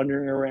elk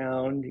wandering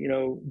around,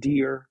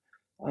 deer,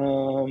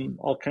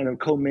 all kind of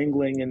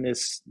commingling in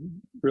this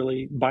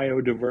really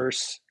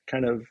biodiverse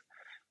kind of,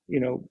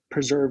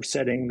 preserved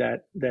setting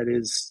that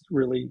is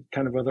really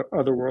kind of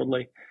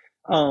otherworldly.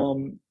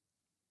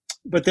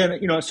 But then,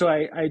 so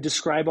I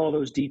describe all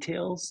those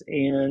details,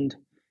 and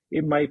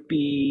it might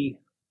be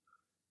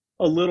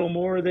a little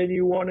more than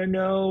you want to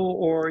know,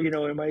 or,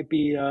 it might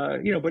be,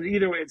 but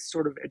either way, it's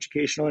sort of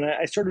educational. And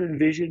I sort of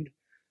envisioned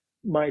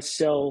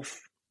myself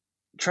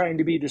trying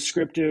to be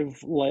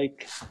descriptive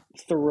like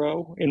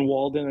Thoreau in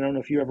Walden. I don't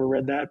know if you ever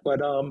read that,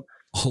 but,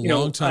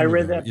 I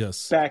read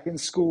that back in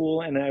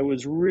school, and I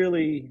was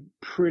really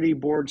pretty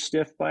bored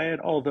stiff by it,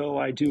 although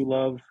I do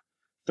love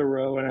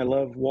Thoreau and I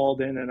love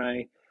Walden,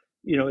 and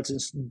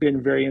it's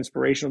been very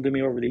inspirational to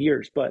me over the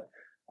years. But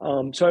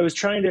so I was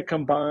trying to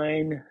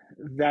combine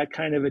that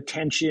kind of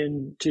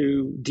attention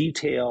to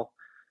detail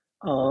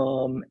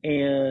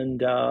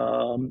and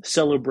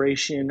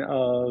celebration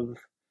of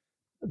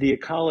the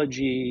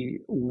ecology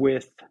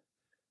with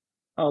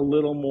a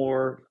little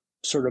more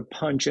sort of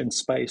punch and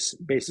spice,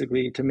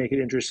 basically, to make it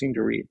interesting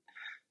to read.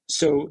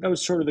 So that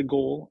was sort of the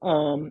goal.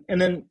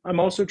 And then I'm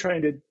also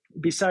trying to,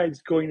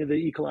 besides going to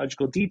the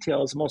ecological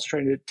details, I'm also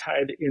trying to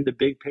tie it in the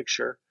big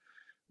picture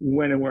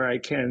when and where I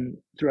can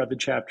throughout the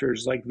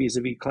chapters, like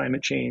vis-a-vis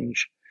climate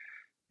change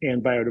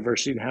and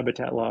biodiversity and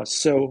habitat loss.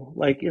 So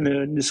like in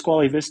the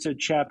Nisqually Vista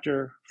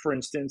chapter, for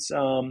instance,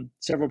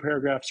 several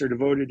paragraphs are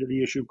devoted to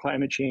the issue of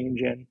climate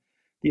change and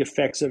the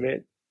effects of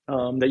it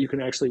that you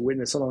can actually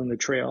witness along the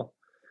trail.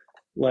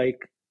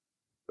 Like,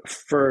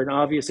 for an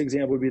obvious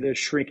example would be the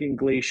shrinking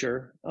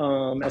glacier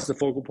as the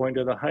focal point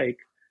of the hike,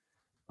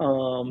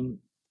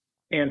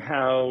 and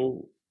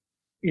how,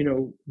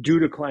 due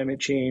to climate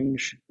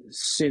change,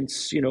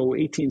 since,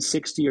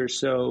 1860 or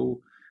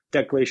so,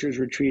 that glacier has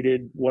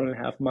retreated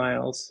 1.5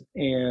 miles.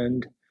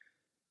 And,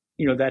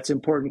 that's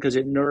important because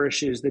it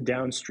nourishes the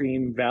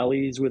downstream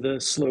valleys with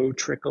a slow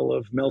trickle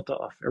of melt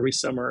off every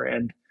summer.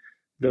 And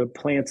the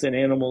plants and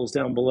animals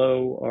down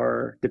below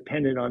are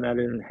dependent on that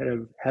and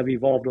have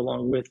evolved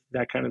along with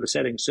that kind of a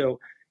setting. So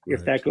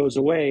if that goes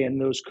away, and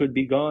those could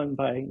be gone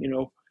by,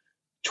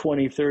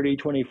 2030,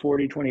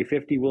 2040,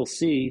 2050, we'll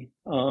see,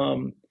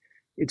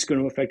 it's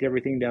going to affect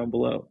everything down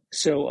below.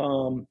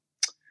 So,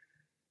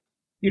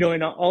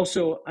 and I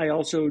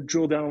also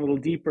drill down a little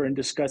deeper and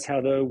discuss how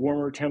the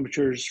warmer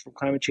temperatures from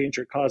climate change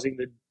are causing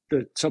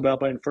the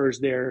subalpine firs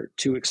there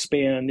to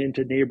expand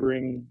into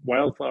neighboring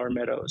wildflower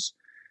meadows.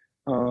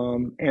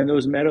 And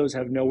those meadows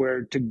have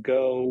nowhere to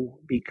go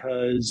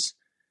because,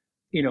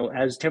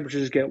 as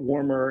temperatures get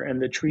warmer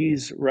and the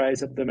trees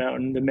rise up the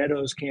mountain, the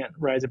meadows can't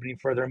rise up any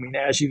further. I mean,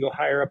 as you go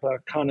higher up a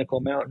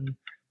conical mountain,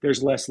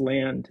 there's less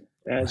land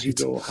as you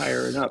go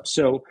higher and up.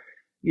 So,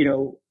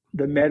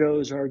 the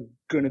meadows are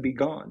going to be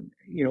gone,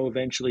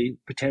 eventually,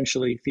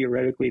 potentially,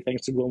 theoretically,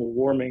 thanks to global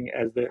warming,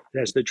 as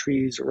the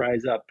trees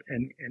rise up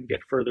and get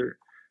further,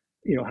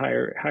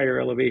 higher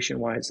elevation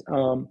wise.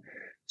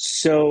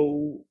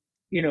 So,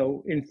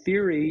 in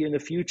theory, in the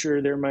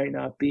future, there might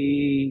not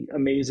be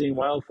amazing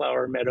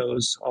wildflower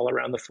meadows all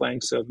around the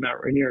flanks of Mount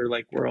Rainier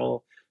like we're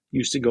all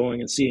used to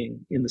going and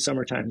seeing in the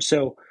summertime.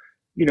 So,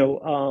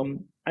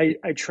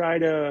 I try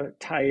to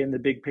tie in the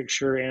big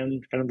picture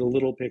and kind of the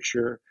little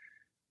picture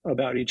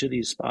about each of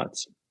these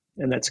spots.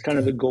 And that's kind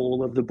of the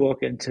goal of the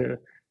book, and to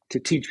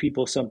teach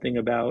people something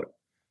about,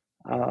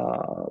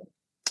 how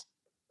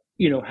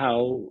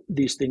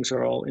these things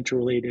are all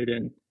interrelated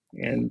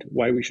and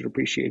why we should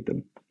appreciate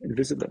them and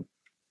visit them.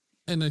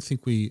 And I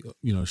think we,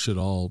 should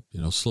all,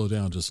 slow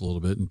down just a little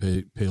bit and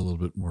pay a little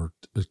bit more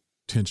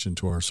attention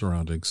to our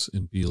surroundings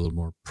and be a little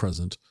more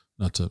present.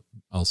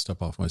 I'll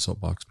step off my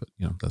soapbox, but,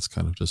 that's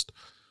kind of just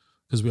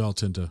because we all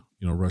tend to,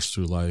 rush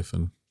through life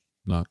and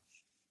not,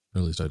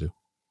 at least I do.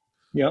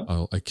 Yeah.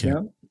 I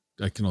can't,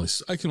 I can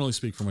only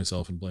speak for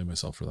myself and blame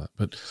myself for that.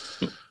 But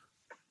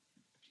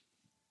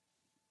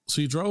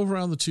so you drove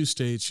around the 2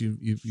 states,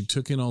 you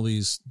took in all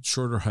these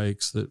shorter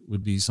hikes that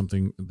would be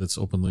something that's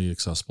openly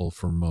accessible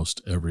for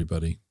most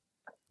everybody.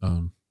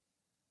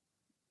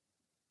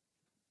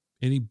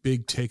 Any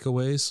big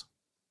takeaways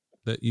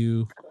that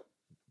you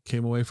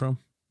came away from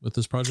with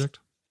this project?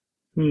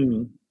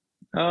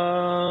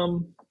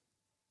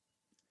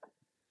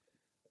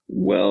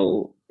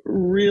 Well,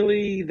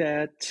 really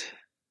that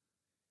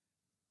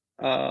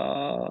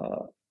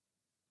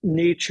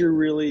nature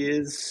really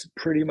is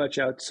pretty much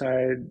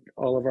outside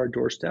all of our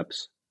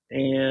doorsteps,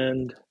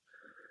 and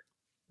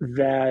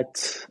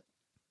that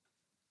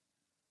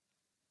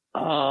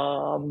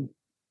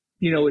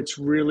it's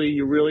really,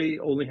 you really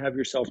only have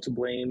yourself to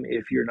blame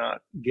if you're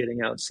not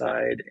getting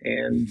outside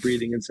and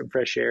breathing in some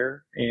fresh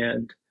air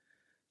and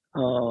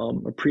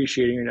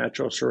appreciating your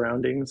natural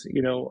surroundings,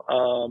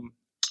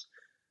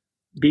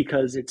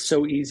 because it's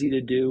so easy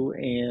to do.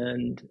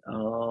 And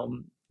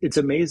it's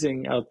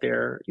amazing out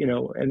there,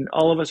 and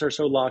all of us are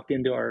so locked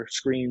into our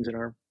screens and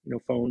our,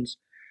 phones.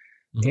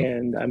 Mm-hmm.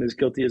 And I'm as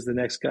guilty as the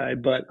next guy,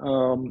 but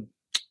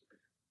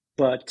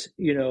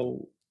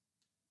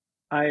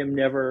I am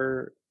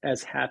never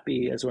as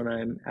happy as when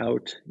I'm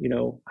out,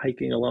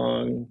 hiking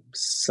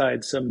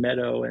alongside some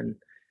meadow and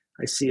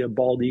I see a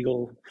bald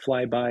eagle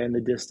fly by in the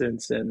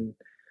distance. And,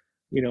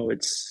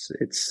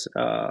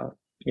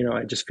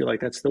 I just feel like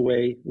that's the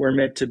way we're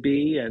meant to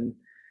be. And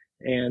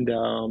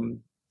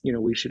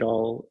we should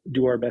all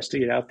do our best to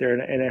get out there.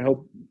 And I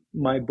hope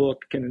my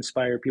book can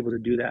inspire people to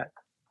do that.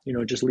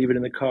 Just leave it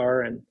in the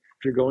car. And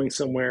if you're going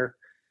somewhere,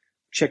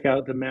 check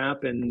out the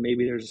map and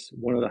maybe there's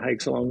one of the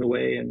hikes along the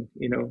way and,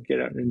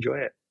 get out and enjoy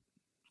it.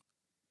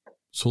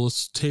 So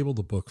let's table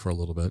the book for a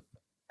little bit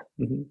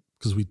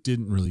because we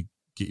didn't really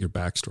get your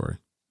backstory.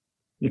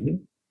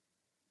 Mm-hmm.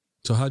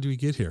 So how do we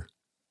get here?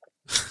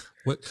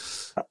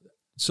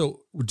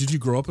 So did you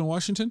grow up in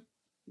Washington?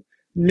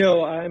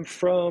 No, I'm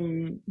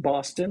from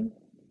Boston.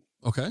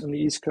 Okay. On the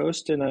East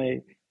Coast. And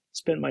I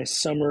spent my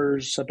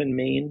summers up in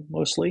Maine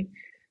mostly.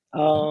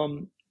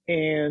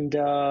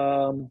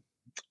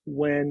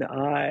 When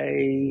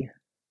I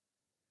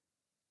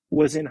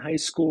was in high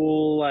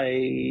school,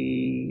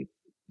 I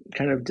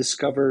kind of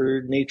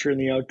discovered nature in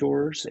the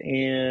outdoors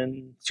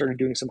and started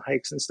doing some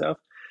hikes and stuff.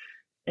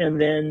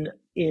 And then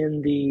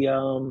in the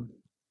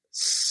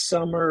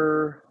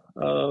summer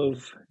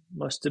of,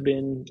 must have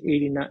been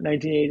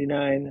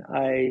 1989,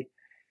 I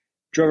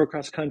drove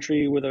across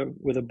country with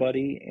a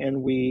buddy,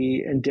 and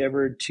we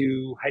endeavored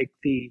to hike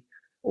the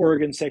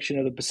Oregon section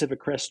of the Pacific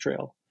Crest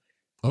Trail.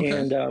 Okay.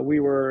 And we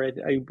were,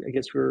 I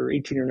guess we were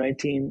 18 or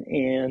 19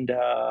 and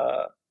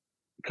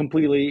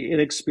completely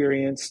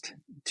inexperienced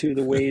to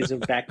the ways of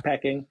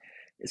backpacking.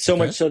 So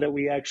much so that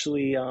we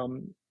actually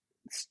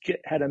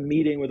had a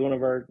meeting with one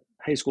of our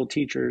high school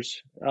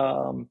teachers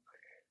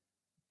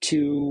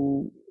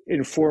to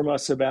inform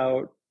us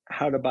about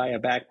how to buy a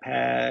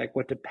backpack,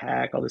 what to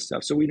pack, all this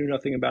stuff. So we knew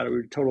nothing about it. We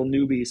were total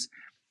newbies.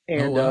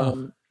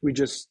 And we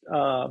just...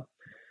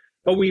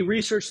 but we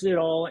researched it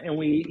all, and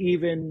we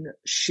even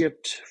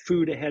shipped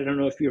food ahead. I don't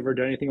know if you've ever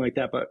done anything like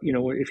that, but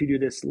if you do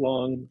this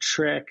long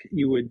trek,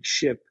 you would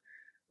ship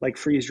like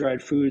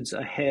freeze-dried foods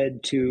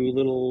ahead to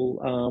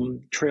little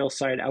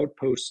trail-side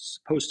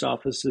outposts, post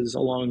offices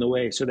along the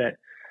way, so that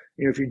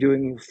if you're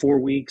doing 4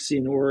 weeks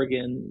in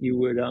Oregon, you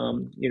would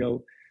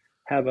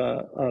have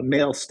a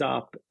mail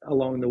stop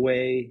along the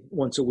way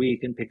once a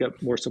week and pick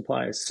up more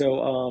supplies.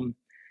 So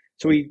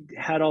we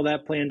had all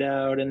that planned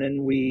out, and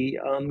then we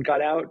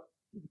got out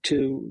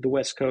to the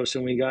West Coast,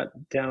 and we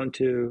got down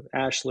to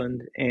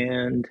Ashland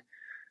and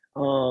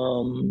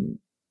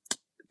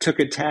took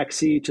a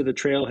taxi to the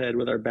trailhead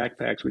with our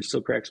backpacks, which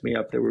still cracks me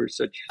up. They were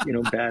such,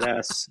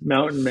 badass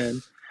mountain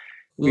men.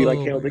 We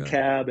hailed a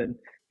cab and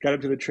got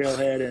up to the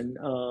trailhead, and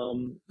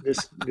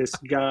this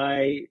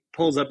guy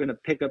pulls up in a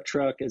pickup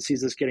truck and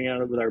sees us getting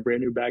out with our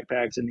brand new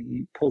backpacks, and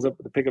he pulls up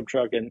with the pickup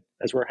truck, and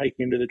as we're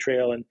hiking into the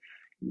trail, and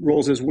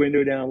rolls his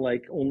window down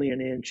like only an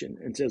inch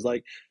and says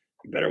like,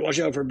 "You better watch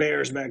out for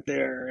bears back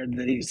there." And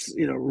then he's,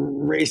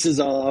 races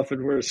off,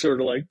 and we're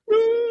sort of like,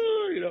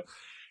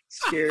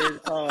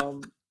 scared.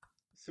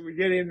 So we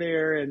get in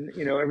there, and,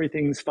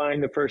 everything's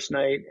fine the first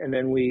night. And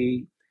then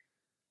we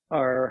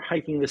are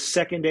hiking the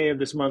second day of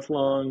this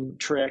month-long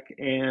trek,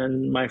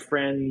 and my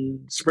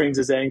friend sprains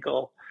his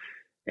ankle.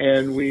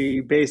 And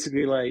we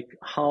basically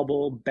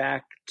hobble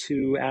back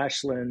to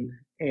Ashland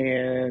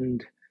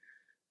and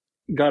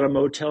got a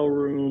motel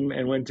room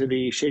and went to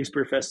the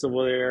Shakespeare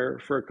Festival there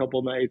for a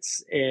couple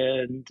nights,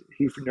 and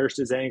he nursed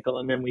his ankle.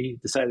 And then we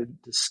decided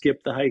to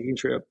skip the hiking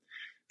trip,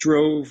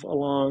 drove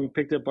along,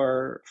 picked up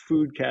our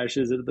food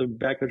caches at the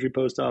backcountry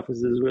post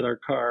offices with our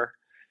car,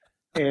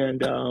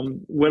 and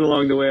went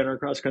along the way on our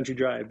cross-country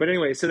drive. But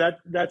anyway, so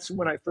that's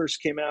when I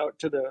first came out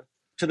to the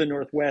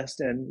Northwest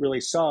and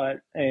really saw it,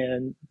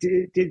 and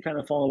did kind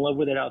of fall in love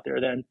with it out there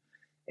then,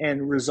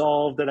 and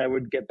resolved that I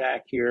would get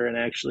back here and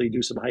actually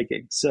do some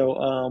hiking.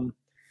 So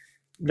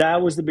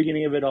that was the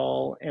beginning of it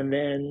all. And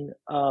then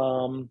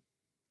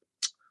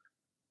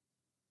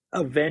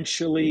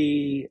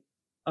eventually,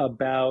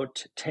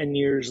 about 10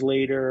 years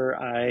later,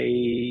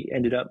 I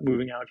ended up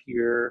moving out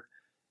here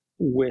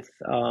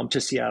to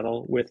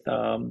Seattle with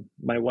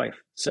my wife.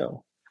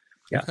 So,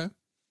 yeah. Okay.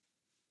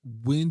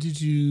 When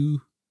did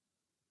you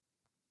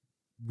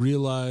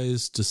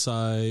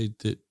decide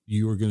that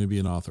you were going to be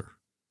an author?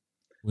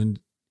 When,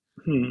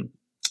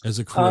 as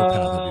a career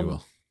path, if you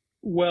will?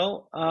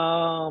 Well,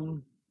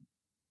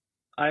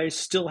 I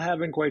still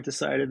haven't quite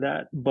decided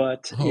that,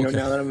 but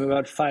now that I'm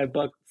about five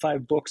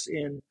books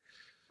in,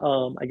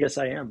 I guess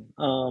I am.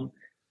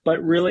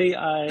 But really,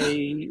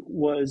 I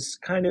was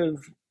kind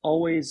of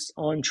always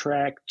on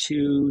track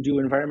to do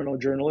environmental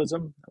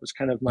journalism. That was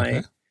kind of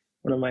one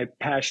of my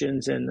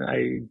passions, and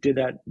I did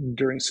that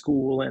during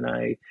school, and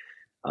I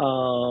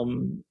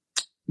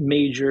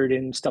majored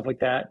in stuff like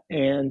that.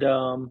 And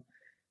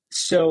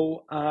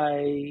so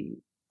I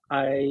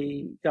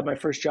got my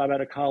first job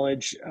out of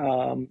college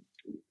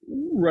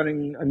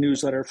running a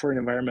newsletter for an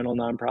environmental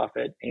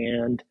nonprofit.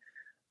 And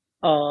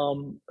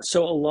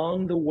so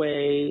along the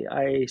way,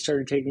 I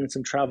started taking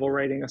some travel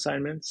writing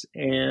assignments,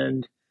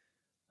 and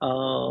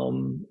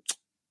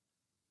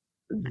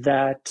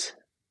that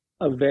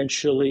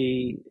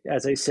eventually,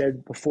 as I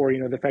said before,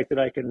 the fact that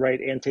I can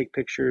write and take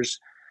pictures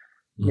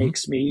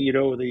makes me,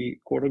 the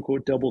quote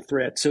unquote double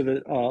threat. So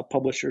that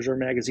publishers or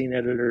magazine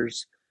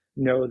editors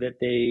know that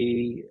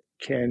they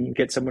can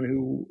get someone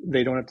who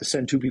they don't have to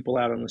send two people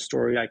out on the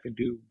story. I can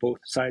do both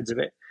sides of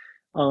it.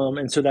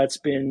 And so that's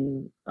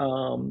been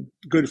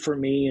good for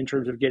me in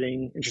terms of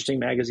getting interesting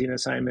magazine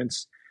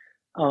assignments.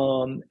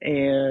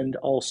 And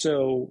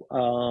also,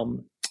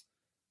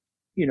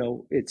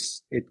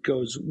 it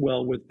goes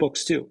well with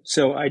books too.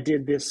 So I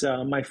did this,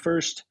 my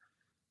first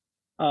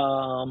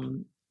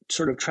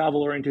sort of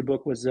travel-oriented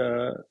book was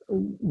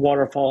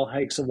Waterfall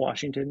Hikes of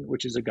Washington,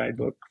 which is a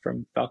guidebook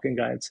from Falcon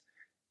Guides.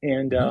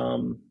 And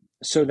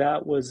so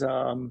that was,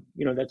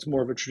 that's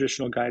more of a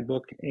traditional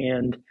guidebook,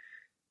 and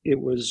it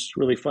was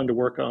really fun to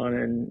work on,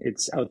 and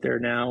it's out there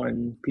now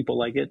and people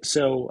like it.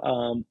 So,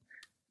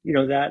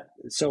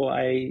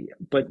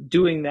 but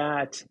doing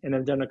that, and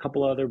I've done a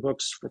couple other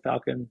books for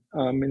Falcon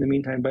in the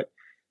meantime, but,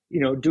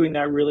 doing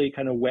that really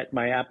kind of whet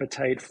my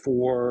appetite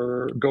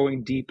for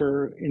going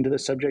deeper into the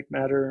subject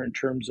matter in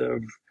terms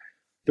of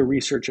the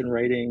research and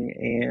writing.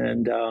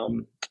 And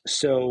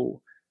so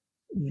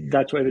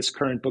that's why this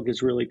current book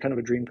is really kind of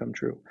a dream come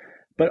true.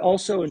 But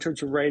also in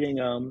terms of writing,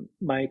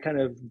 my kind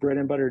of bread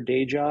and butter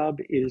day job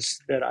is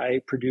that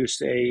I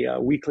produce a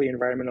weekly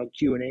environmental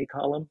Q&A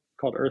column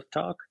called Earth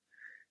Talk.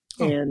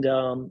 Oh. And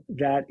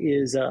that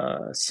is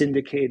a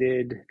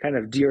syndicated kind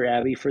of Dear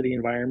Abby for the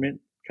environment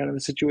kind of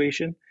a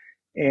situation.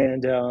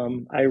 And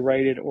I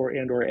write it or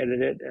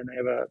edit it. And I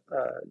have a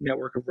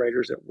network of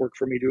writers that work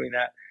for me doing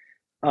that.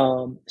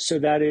 So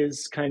that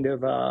is kind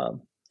of,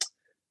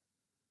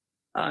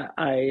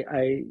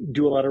 I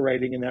do a lot of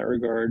writing in that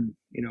regard,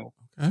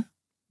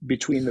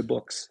 between the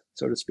books,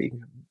 so to speak.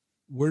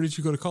 Where did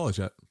you go to college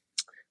at?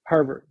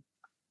 Harvard.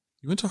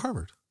 You went to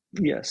Harvard?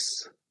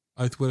 Yes.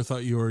 I would have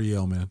thought you were a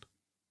Yale man.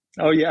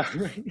 Oh yeah.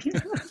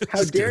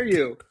 How dare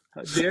you?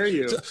 How dare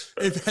you?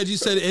 Had you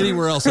said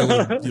anywhere else, I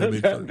would have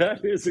made fun.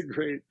 That's a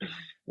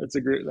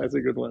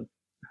good one. I'm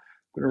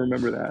going to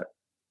remember that.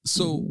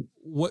 So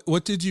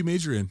what did you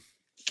major in?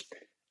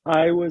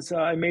 I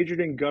majored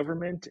in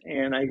government,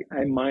 and I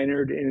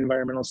minored in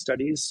environmental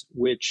studies,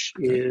 which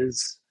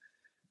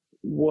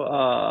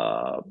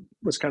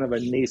was kind of a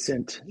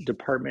nascent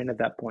department at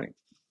that point.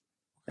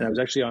 And I was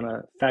actually on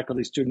a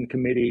faculty student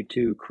committee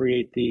to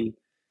create the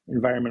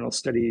environmental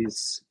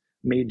studies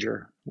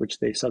major, which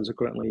they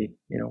subsequently,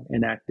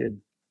 enacted.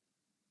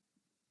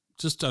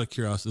 Just out of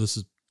curiosity, this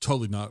is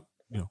totally not,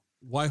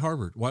 why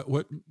Harvard?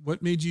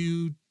 What made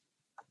you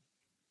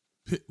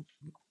pick?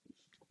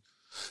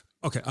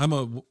 Okay, I'm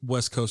a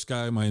West Coast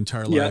guy my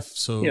entire life.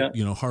 So,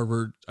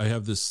 Harvard, I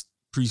have this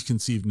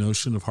preconceived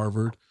notion of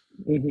Harvard.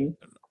 Mm-hmm.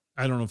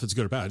 I don't know if it's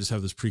good or bad. I just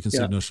have this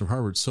preconceived notion of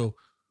Harvard. So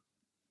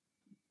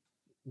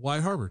why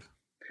Harvard?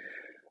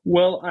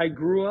 Well, I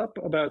grew up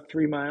about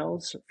 3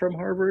 miles from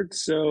Harvard,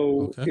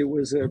 so it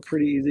was a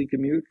pretty easy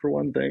commute for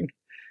one thing.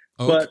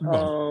 But,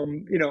 that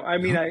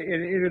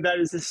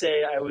is to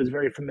say, I was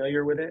very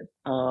familiar with it.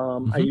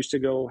 I used to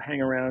go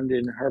hang around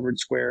in Harvard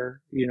Square,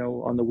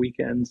 on the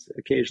weekends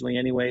occasionally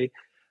anyway.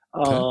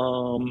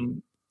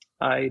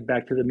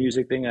 Back to the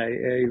music thing,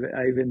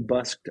 I even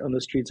busked on the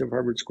streets of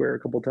Harvard Square a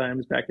couple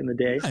times back in the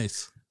day.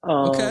 Nice.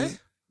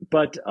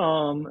 But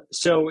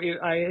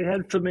I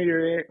had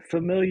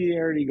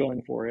familiarity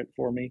going for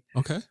me.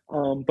 Okay.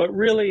 But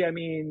really,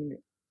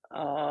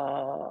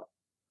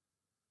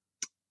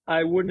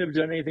 I wouldn't have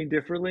done anything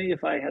differently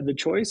if I had the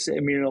choice.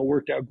 It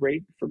worked out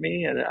great for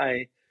me, and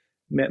I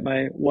met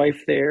my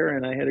wife there,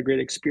 and I had a great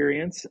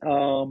experience.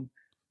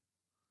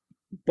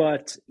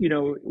 But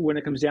when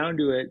it comes down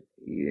to it,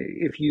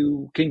 if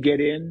you can get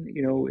in,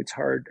 it's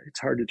hard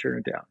to turn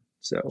it down.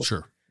 So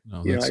sure.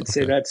 No, I'd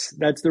say that's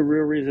the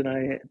real reason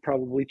I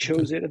probably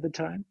chose it at the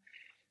time.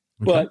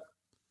 But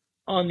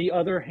on the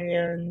other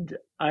hand,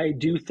 I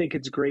do think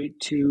it's great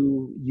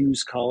to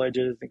use college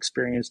as an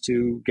experience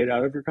to get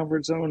out of your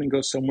comfort zone and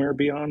go somewhere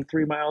beyond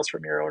 3 miles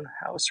from your own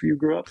house where you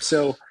grew up.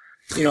 So,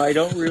 I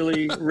don't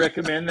really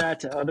recommend that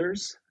to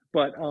others,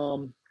 but,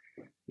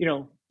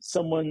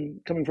 someone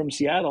coming from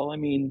Seattle,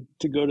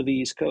 to go to the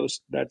East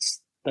Coast,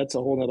 that's a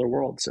whole nother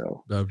world.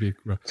 So that would be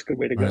it's a good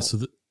way to go. Right, so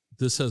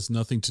this has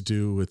nothing to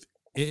do with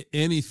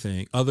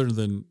anything other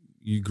than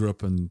you grew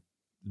up in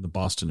the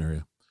Boston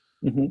area.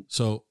 Mm-hmm.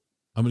 So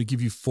I'm going to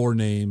give you 4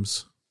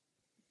 names.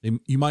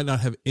 You might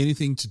not have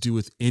anything to do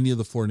with any of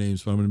the 4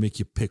 names, but I'm going to make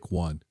you pick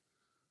one.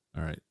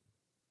 All right.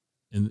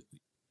 And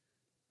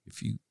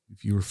if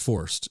you were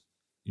forced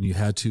and you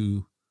had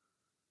to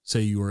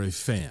say you were a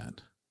fan,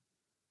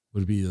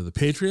 would it be either the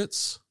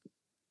Patriots,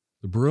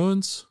 the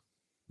Bruins,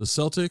 the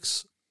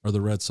Celtics, or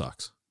the Red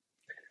Sox?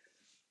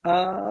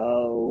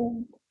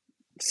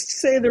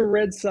 Say the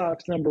Red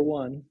Sox, number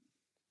one.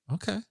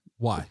 Okay.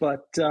 Why?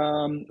 But,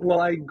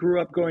 I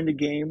grew up going to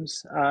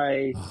games.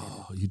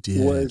 You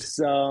did. Was,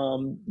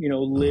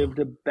 lived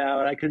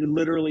about, I could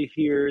literally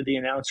hear the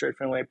announcer at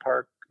Fenway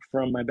Park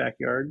from my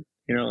backyard.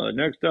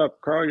 Next up,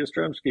 Carl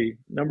Yastrzemski,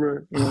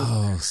 number.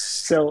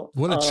 So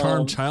what a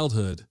charmed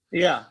childhood.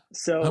 Yeah.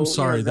 So I'm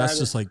sorry. That's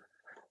just like,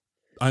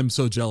 I'm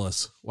so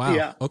jealous. Wow.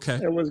 Yeah. Okay.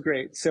 It was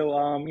great.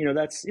 So,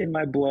 that's in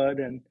my blood,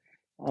 and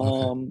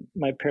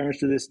my parents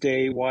to this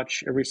day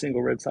watch every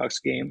single Red Sox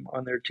game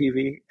on their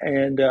TV,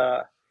 and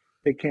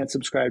they can't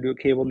subscribe to a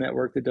cable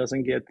network that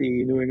doesn't get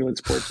the New England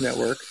Sports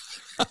Network.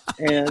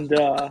 And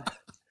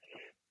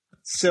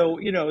so,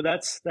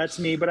 that's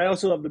me. But I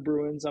also love the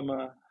Bruins. I'm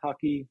a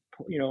hockey,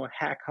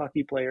 hack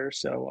hockey player.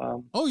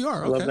 So you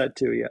are? Okay. I love that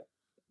too. Yeah.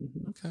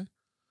 Mm-hmm. Okay.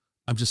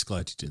 I'm just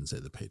glad you didn't say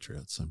the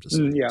Patriots. I'm just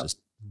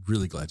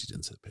really glad you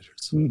didn't say the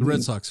Patriots. Mm-hmm. The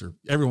Red Sox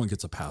everyone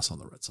gets a pass on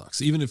the Red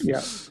Sox. Even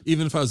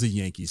if I was a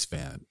Yankees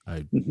fan,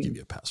 I'd give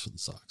you a pass for the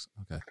Sox.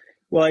 Okay.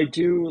 Well, I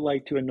do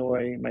like to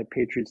annoy my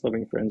Patriots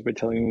loving friends by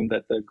telling them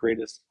that the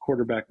greatest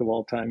quarterback of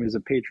all time is a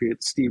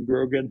Patriot, Steve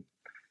Grogan,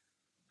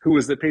 who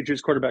was the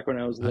Patriots quarterback when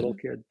I was a little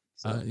kid.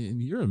 So.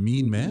 And you're a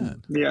mean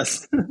man.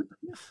 Yes.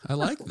 I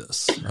like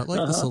this. I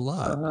like this a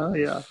lot.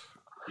 Yeah.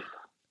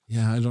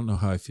 Yeah. I don't know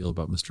how I feel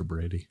about Mr.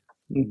 Brady.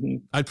 Mm-hmm.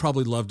 I'd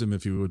probably loved him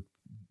if he would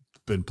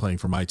have been playing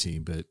for my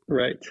team, but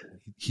right.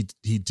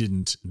 He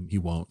didn't, and he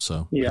won't.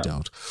 So I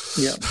don't.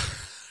 Yeah.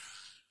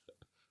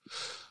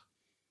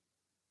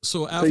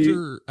 So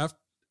after,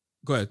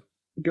 go ahead.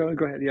 Go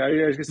ahead. Yeah,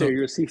 I was gonna say, are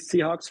you a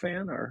Seahawks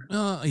fan or?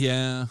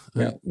 Yeah.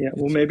 Well,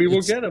 maybe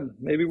we'll get him.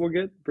 Maybe we'll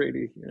get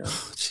Brady.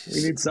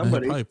 We need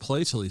somebody. He'll probably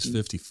play till he's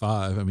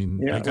 55. I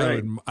mean, I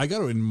got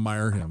to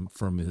admire him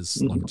from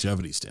his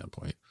longevity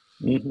standpoint.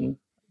 Mm-hmm.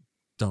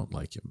 Don't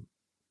like him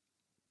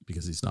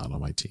because he's not on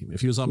my team.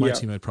 If he was on my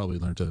team, I'd probably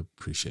learn to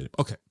appreciate him.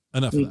 Okay,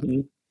 enough of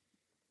that.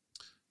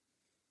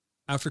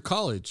 After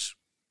college,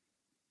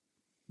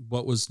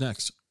 what was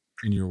next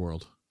in your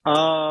world?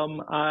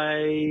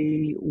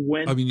 I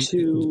went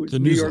to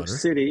New York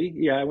City.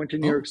 Yeah, I went to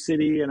New York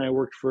City and I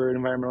worked for an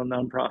environmental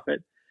nonprofit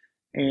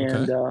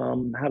and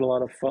had a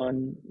lot of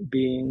fun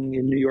being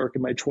in New York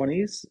in my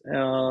 20s.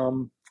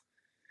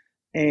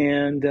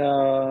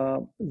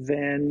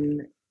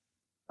 Then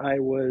I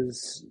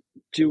was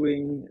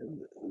doing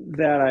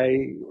that.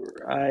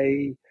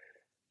 I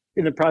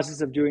in the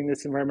process of doing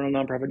this environmental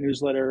nonprofit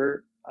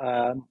newsletter,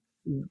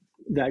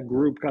 that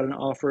group got an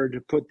offer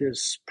to put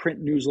this print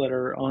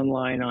newsletter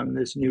online on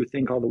this new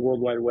thing called the World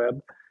Wide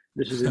Web.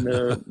 This was in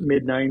the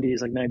mid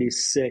 90s, like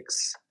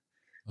 96.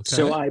 Okay.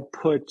 So I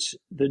put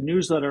the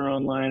newsletter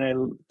online. I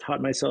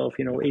taught myself,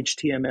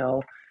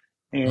 HTML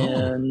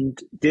and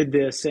did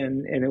this.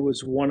 And it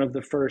was one of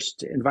the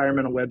first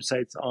environmental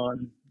websites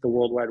on the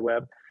World Wide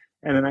Web.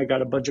 And then I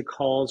got a bunch of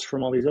calls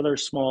from all these other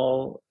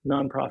small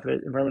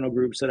nonprofit environmental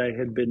groups that I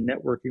had been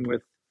networking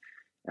with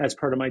as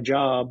part of my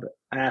job,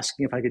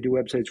 asking if I could do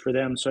websites for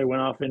them. So I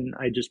went off and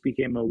I just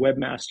became a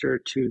webmaster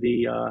to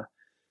the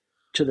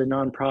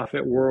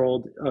nonprofit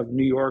world of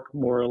New York,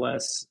 more or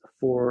less,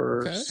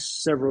 for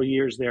several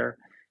years there.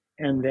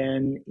 And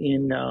then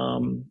in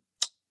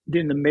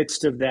the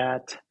midst of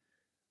that,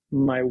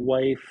 my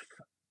wife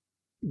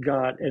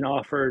got an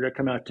offer to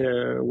come out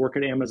to work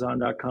at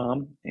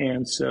Amazon.com.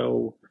 And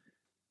so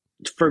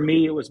for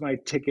me, it was my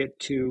ticket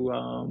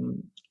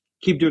to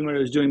keep doing what I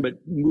was doing, but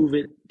move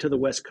it to the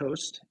West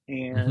Coast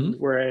and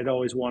where I had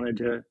always wanted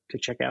to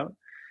check out.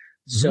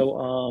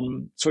 So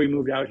we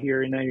moved out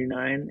here in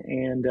 99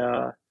 and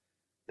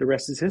the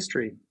rest is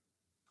history.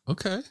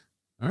 Okay.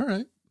 All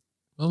right.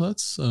 Well,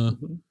 that's, no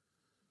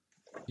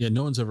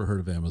one's ever heard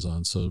of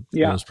Amazon. So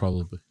it was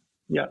probably,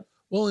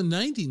 well, in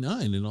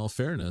 99, in all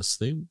fairness,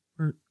 they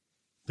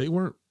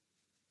weren't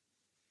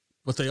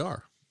what they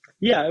are.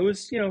 Yeah, it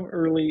was,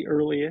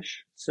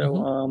 early-ish.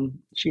 So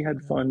she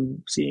had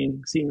fun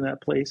seeing that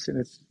place in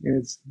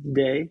its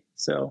day.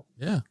 So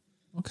yeah,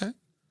 okay.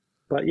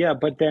 But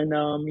then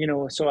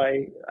so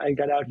I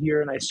got out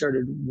here and I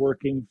started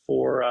working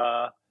for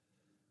I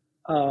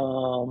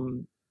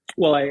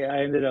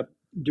ended up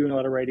doing a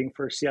lot of writing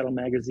for Seattle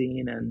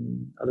Magazine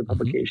and other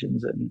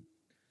publications, and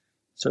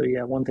so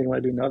one thing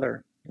led to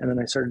another, and then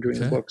I started doing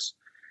the books.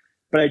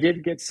 But I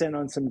did get sent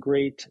on some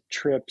great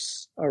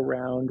trips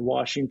around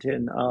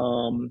Washington.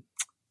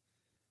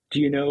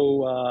 Do you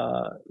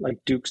know like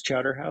Duke's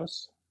Chowder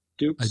House?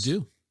 Duke's? I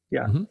do.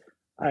 Yeah.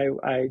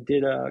 I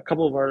did a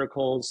couple of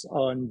articles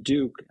on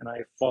Duke, and I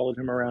followed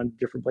him around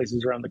different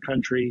places around the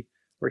country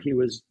where he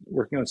was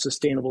working on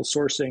sustainable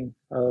sourcing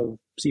of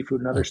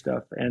seafood and other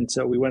stuff. And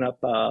so we went up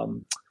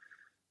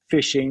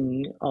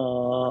fishing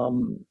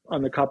on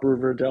the Copper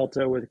River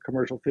Delta with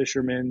commercial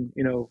fishermen,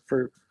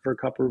 for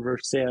Copper River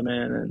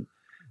salmon,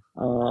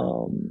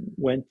 and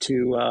went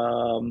to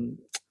on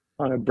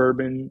a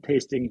bourbon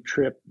tasting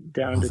trip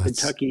down to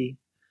Kentucky,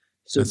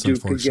 so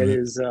Duke could get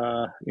his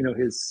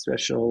his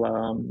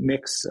special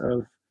mix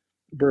of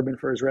bourbon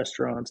for his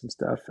restaurants and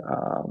stuff.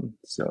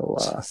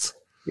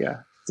 Yeah,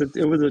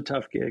 it was a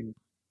tough gig.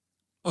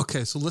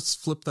 Okay, so let's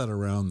flip that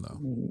around though.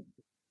 Mm-hmm.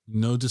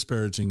 No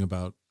disparaging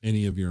about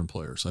any of your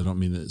employers. I don't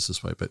mean that it's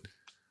this way, but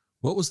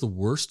what was the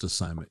worst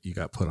assignment you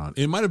got put on?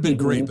 It might have been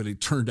great, but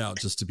it turned out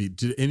just to be,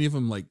 did any of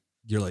them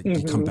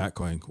you come back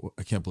going,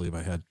 I can't believe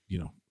I had,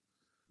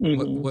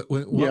 what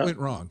went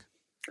wrong?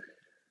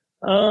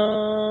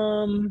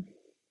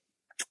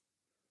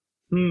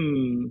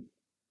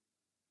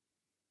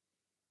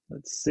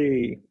 Let's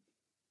see.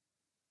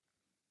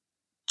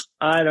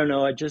 I don't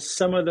know.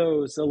 Some of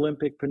those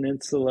Olympic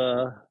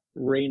Peninsula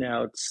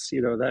rainouts,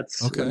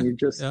 that's when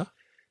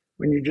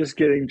you're just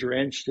getting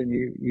drenched and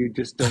you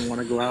just don't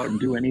want to go out and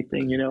do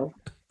anything,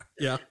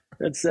 Yeah.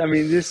 This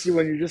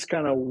when you're just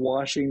kind of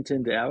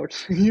Washingtoned out,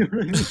 you know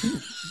what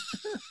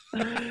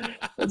I mean?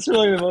 That's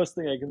really the most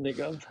thing I can think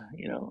of,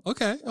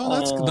 Okay.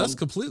 Oh, that's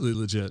completely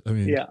legit. I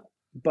mean, yeah,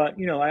 but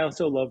I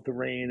also love the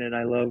rain and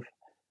I love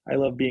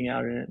being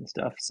out in it and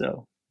stuff.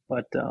 So,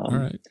 but, all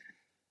right.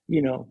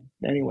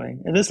 Anyway,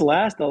 and the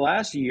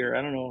last year,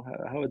 I don't know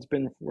how it's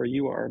been where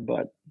you are,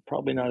 but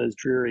probably not as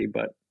dreary,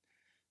 but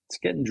it's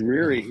getting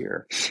dreary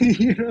here,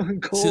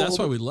 and cold. See, that's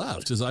why we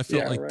left, is I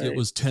felt it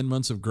was 10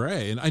 months of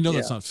gray. And I know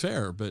that's not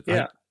fair, but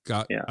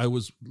I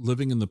was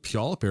living in the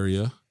Puyallup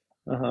area,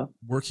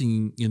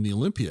 working in the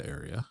Olympia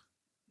area.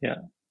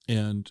 Yeah.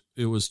 And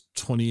it was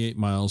 28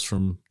 miles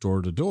from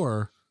door to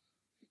door,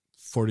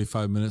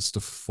 45 minutes to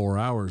 4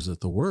 hours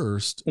at the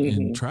worst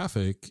in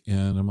traffic.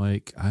 And I'm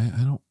like,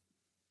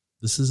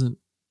 this isn't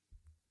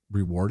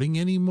rewarding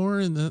anymore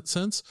in that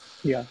sense.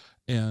 Yeah.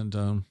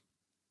 And,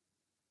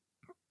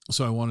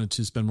 so I wanted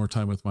to spend more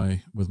time with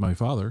my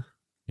father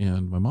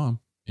and my mom.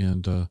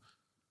 And, I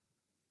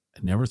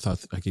never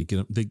thought I could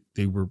get them.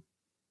 They were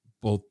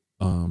both,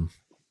 born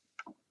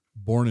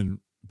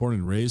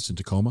and raised in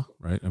Tacoma.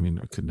 Right. I mean,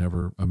 I could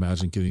never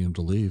imagine getting them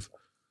to leave.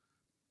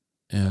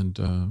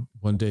 And,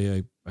 one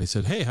day I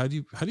said, hey, how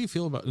do you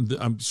feel about,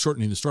 I'm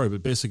shortening the story,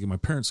 but basically my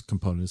parents'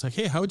 component is like,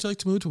 hey, how would you like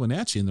to move to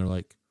Wenatchee? And they're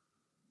like,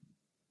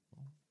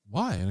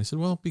 why? And I said,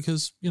 well,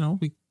 because,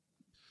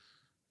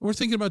 we're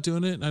thinking about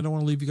doing it and I don't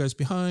want to leave you guys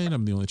behind.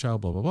 I'm the only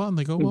child, blah, blah, blah. And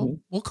they go, well,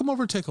 we'll come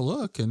over and take a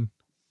look. And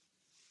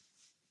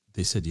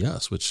they said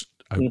yes, which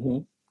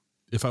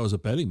if I was a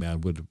betting man,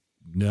 would have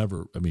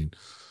never,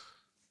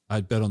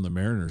 I'd bet on the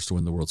Mariners to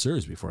win the World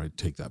Series before I'd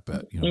take that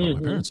bet, about my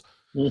parents.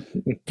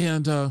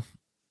 And,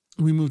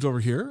 we moved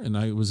over here and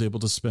I was able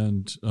to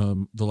spend,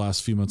 the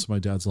last few months of my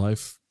dad's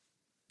life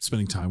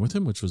spending time with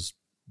him, which was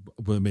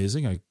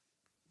amazing. I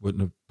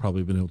wouldn't have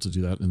probably been able to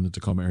do that in the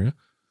Tacoma area.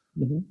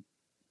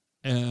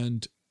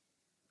 And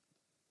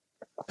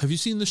have you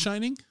seen The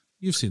Shining?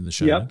 You've seen The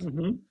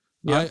Shining.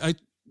 Yep.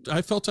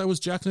 I felt I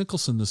was Jack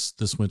Nicholson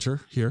this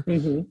winter here.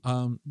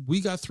 We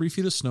got 3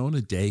 feet of snow in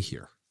a day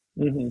here.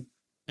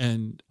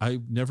 And I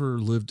never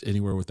lived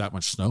anywhere with that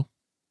much snow.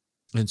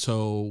 And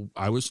so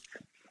I was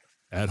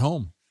at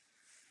home.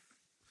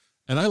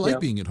 And I like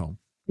being at home.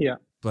 Yeah.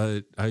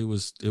 But it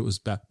was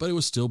bad. But it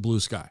was still blue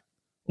sky.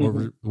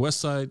 Over the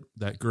west side,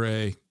 that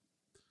gray.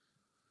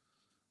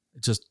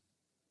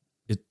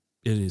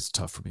 It is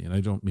tough for me. And I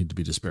don't mean to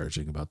be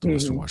disparaging about the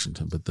Western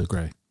Washington, but the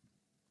gray.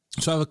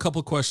 So I have a couple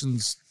of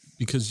questions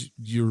because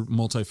you're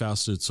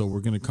multifaceted. So we're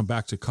going to come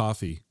back to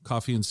coffee.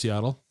 Coffee in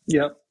Seattle?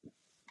 Yep.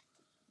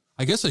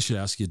 I guess I should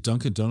ask you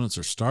Dunkin' Donuts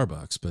or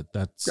Starbucks, but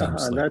that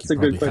sounds like that's a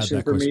good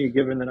question for me,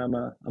 given that I'm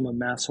a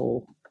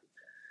masshole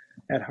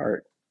at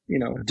heart.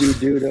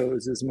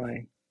 Dudos is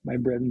my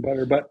bread and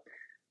butter.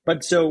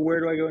 But so where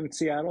do I go in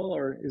Seattle,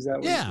 or is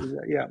that?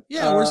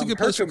 Yeah. Where's a good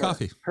place for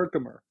coffee?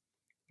 Herkimer.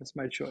 That's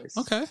my choice.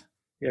 Okay.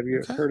 Have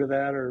you heard of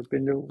that or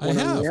been to one? I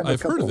have.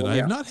 I've heard of it. I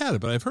have not had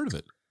it, but I've heard of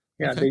it.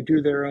 Yeah, they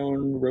do their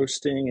own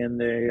roasting, and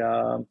they,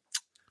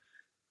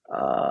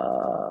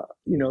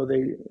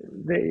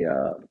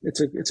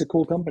 it's a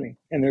cool company.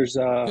 And there's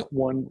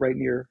one right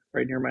near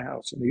my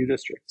house in the U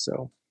District.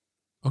 So.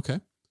 Okay.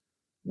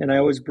 And I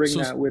always bring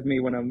that with me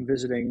when I'm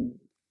visiting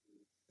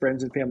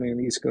friends and family on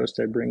the East Coast.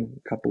 I bring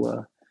a couple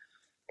of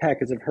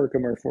packets of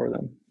Herkimer for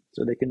them,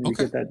 so they can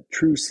get that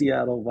true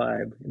Seattle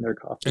vibe in their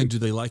coffee. And do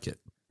they like it?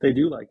 They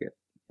do like it.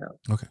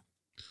 Yeah. Okay.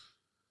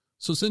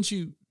 So since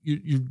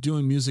you're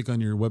doing music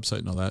on your website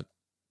and all that,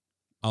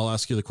 I'll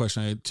ask you the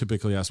question I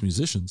typically ask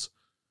musicians.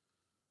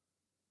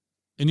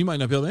 And you might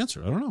not be able to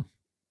answer. I don't know.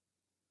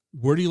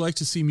 Where do you like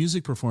to see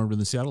music performed in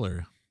the Seattle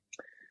area?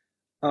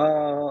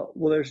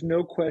 Well, there's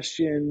no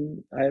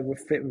question. I have a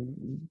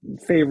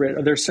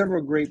favorite. There's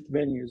several great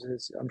venues,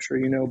 as I'm sure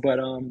you know, but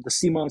the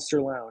Sea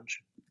Monster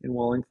Lounge in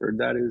Wallingford,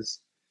 that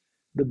is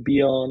the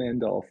be all and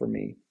end all for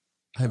me.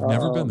 I've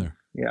never been there.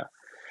 Yeah.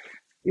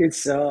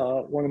 It's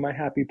one of my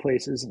happy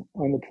places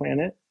on the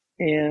planet.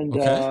 And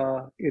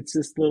it's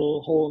this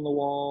little hole in the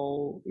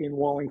wall in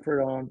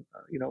Wallingford on,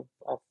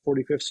 off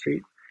 45th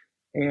Street.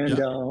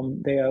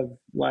 And they have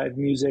live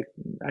music,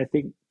 I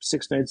think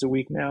 6 nights a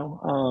week now.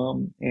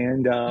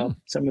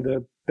 Some of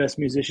the best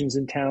musicians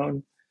in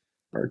town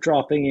are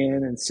dropping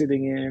in and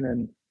sitting in,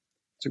 and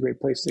it's a great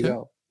place to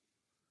go.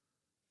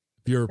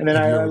 And then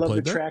I love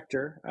the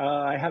Tractor.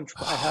 I have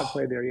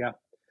played there. Yeah.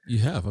 You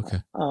have? Okay.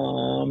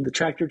 The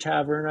Tractor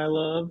Tavern I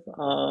love.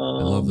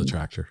 I love the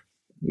Tractor.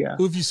 Yeah.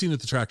 Who have you seen at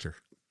the Tractor?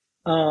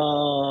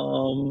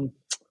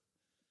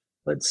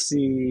 Let's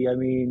see. I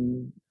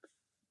mean,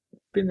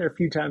 been there a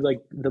few times,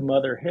 like the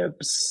Mother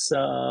Hips,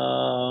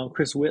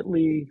 Chris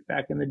Whitley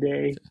back in the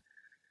day.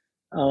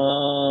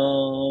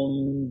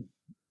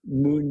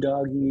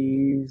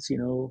 Moondoggies,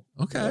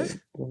 Okay.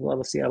 A lot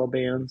of Seattle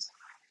bands.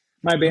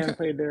 My band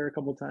played there a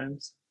couple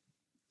times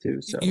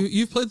too. So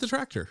you've played the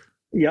Tractor.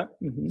 Yep.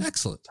 Mm-hmm.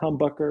 Excellent.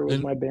 Humbucker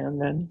was my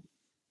band then.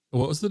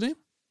 What was the name?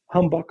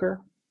 Humbucker.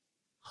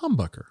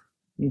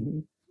 Mm-hmm.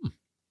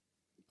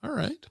 All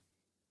right.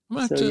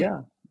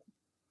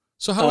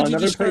 So how would you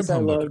another describe place I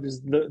Humbucker? loved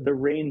is the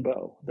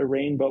Rainbow. The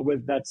Rainbow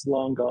that's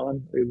long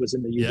gone. It was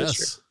in the U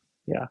District.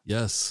 Yeah.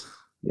 Yes.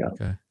 Yeah.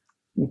 Okay.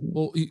 Mm-hmm.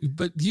 Well,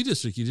 but U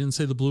District, you didn't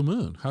say the Blue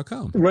Moon. How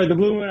come? Right, the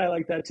Blue Moon. I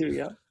like that too.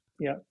 Yeah.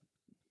 Yeah.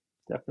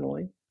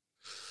 Definitely.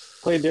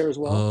 Played there as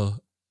well.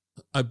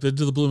 I've been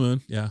to the Blue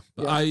Moon. Yeah.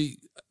 But I'm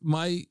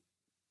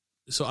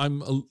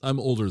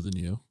older than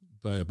you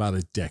by about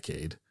a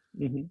decade.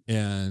 Mm-hmm.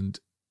 And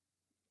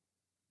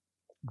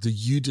the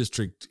U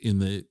District in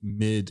the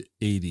mid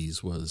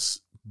 80s was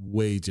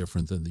way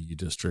different than the U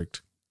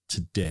District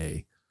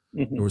today.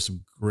 Mm-hmm. There were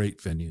some great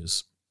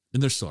venues,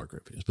 and there still are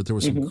great venues, but there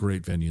were some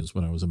great venues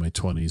when I was in my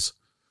 20s.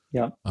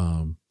 Yeah.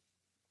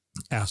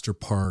 Astor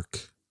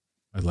Park.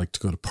 I liked to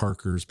go to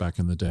Parker's back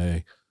in the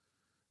day.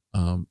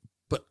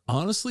 But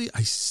honestly,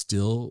 I just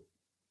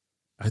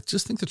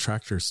think the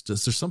Tractor's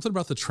there's something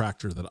about the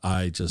Tractor that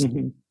I just,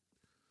 it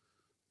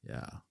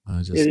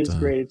is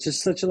great. It's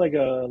just such like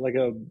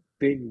a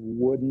big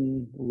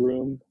wooden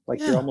room. Like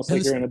you're almost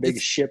like you're in a big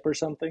ship or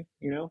something,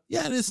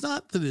 Yeah. And it's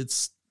not that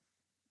it's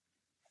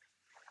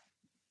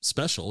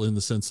special in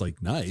the sense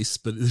like nice,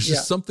 but there's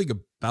just something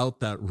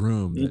about that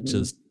room that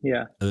just,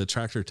 the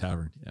Tractor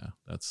Tavern. Yeah.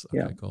 That's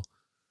okay, cool.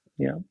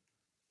 Yeah.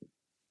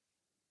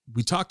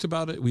 We talked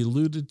about it. We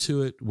alluded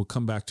to it. We'll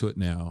come back to it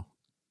now.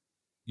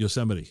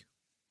 Yosemite.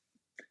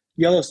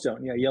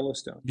 Yellowstone. Yeah.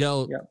 Yellowstone.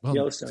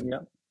 Yellowstone. Yeah.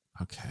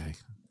 Okay.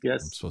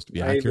 Yes. I'm supposed to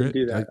be accurate.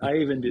 I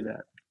even do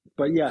that.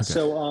 But yeah,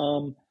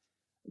 so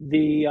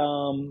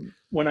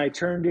when I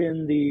turned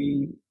in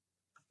the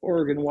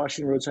Oregon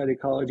Washington Roadside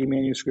Ecology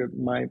manuscript,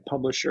 my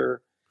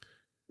publisher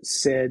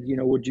said,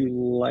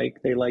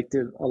 they liked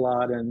it a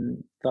lot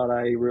and thought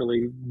I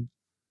really,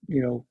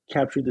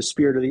 captured the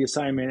spirit of the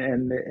assignment,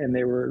 and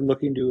they were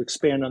looking to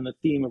expand on the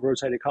theme of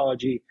roadside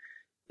ecology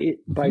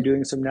by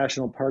doing some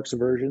national parks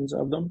versions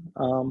of them,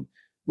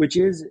 which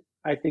is,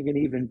 I think, an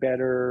even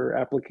better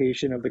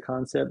application of the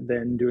concept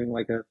than doing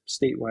like a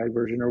statewide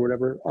version or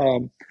whatever.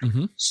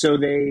 So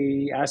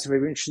they asked if I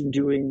was interested in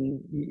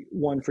doing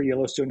one for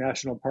Yellowstone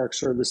National Park,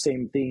 sort of the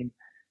same theme,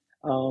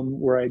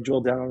 where I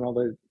drilled down on all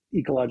the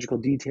ecological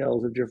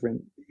details of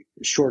different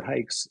short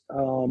hikes.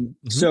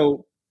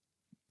 So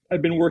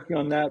I've been working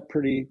on that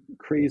pretty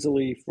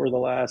crazily for the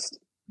last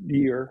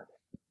year,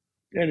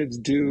 and it's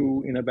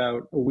due in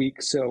about a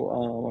week. So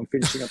I'm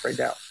finishing up right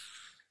now.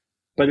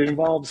 But it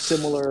involves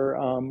similar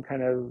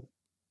kind of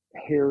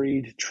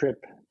harried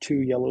trip to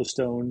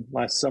Yellowstone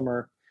last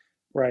summer,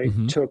 where I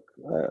took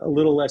a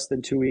little less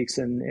than 2 weeks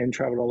and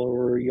traveled all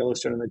over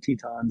Yellowstone and the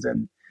Tetons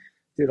and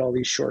did all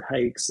these short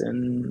hikes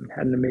and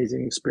had an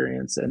amazing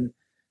experience. And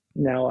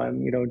now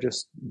I'm,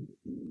 just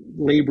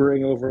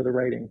laboring over the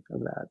writing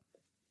of that.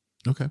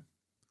 Okay.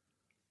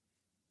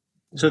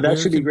 So that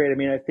should be great. I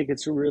mean, I think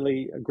it's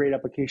really a great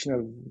application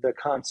of the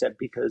concept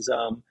because,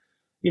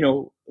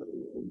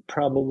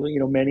 probably,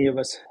 many of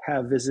us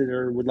have visited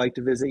or would like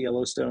to visit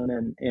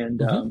Yellowstone.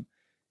 And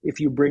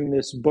if you bring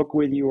this book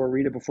with you or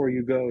read it before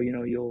you go,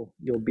 you'll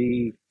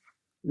be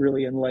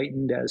really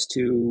enlightened as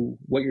to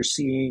what you're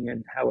seeing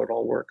and how it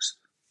all works.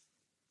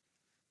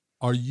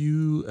 Are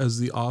you, as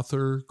the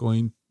author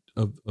going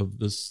of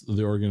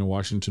the Oregon and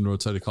Washington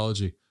Roadside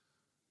Ecology,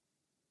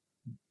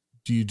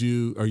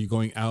 are you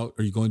going out?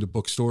 Are you going to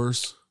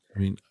bookstores? I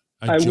mean,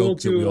 I will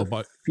do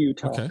a few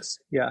talks. Okay.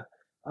 Yeah.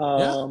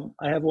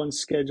 I have one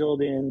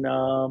scheduled in,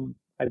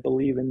 I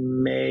believe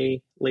in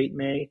late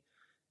May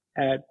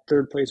at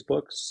Third Place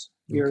Books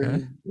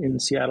here in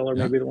Seattle, or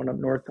maybe the one up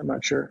north. I'm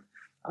not sure.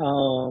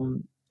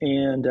 And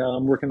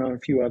I'm working on a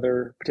few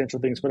other potential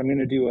things, but I'm going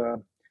to do a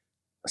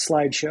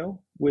slideshow,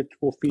 which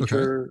will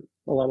feature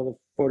a lot of the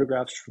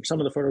photographs, some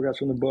of the photographs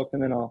from the book.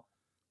 And then I'll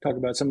talk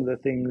about some of the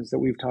things that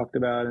we've talked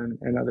about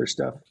and other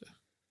stuff.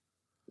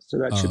 So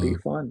that should be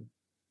fun.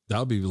 That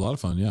would be a lot of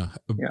fun. Yeah.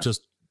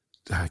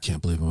 I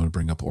can't believe I'm going to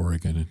bring up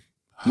Oregon.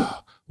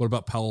 What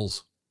about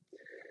Powell's?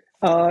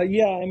 I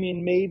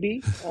mean,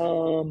 maybe.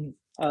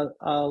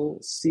 I'll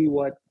see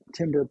what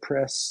Timber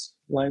Press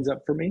lines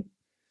up for me.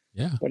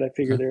 Yeah. But I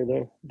figure they're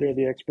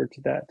the experts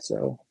at that.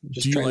 So I'm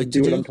just trying like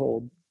to do what I'm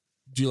told.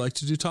 Do you like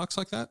to do talks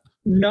like that?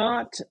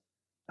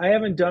 I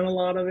haven't done a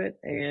lot of it,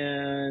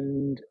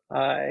 and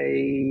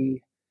I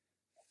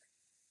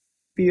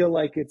feel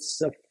like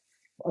it's a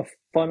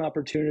fun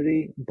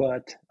opportunity,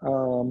 but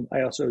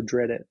I also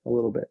dread it a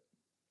little bit.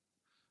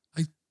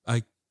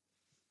 I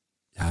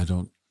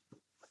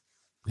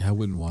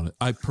wouldn't want it.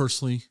 I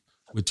personally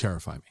would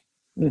terrify me.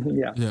 Mm-hmm,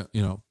 yeah.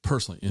 Yeah.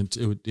 Personally.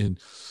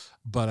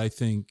 But I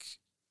think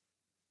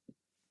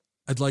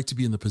I'd like to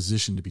be in the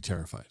position to be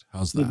terrified.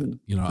 How's that?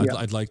 Mm-hmm.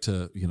 I'd like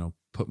to,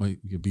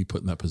 be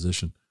put in that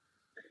position.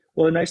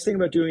 Well, the nice thing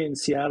about doing it in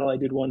Seattle, I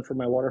did one for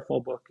my waterfall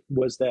book,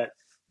 was that,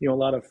 a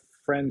lot of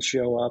friends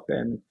show up,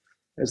 and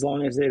as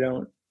long as they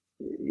don't,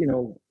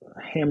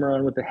 hammer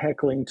on with the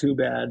heckling too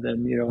bad,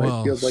 then,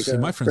 it feels like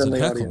my friends would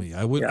heckle audience. me.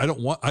 I would,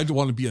 I'd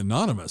want to be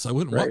anonymous. I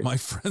wouldn't want my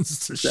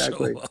friends to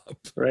show up.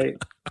 Right.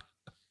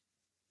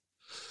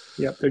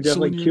 Yep. They're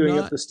definitely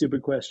queuing up the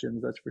stupid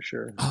questions. That's for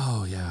sure.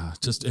 Oh yeah.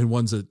 And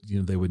ones that,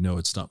 they would know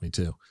it's not me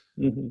too.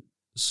 Mm-hmm.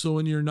 So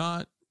when you're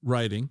not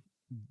writing,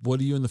 what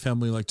do you and the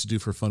family like to do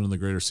for fun in the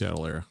greater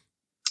Seattle area?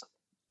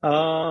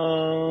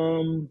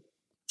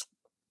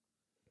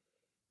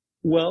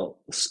 Well,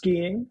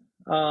 skiing,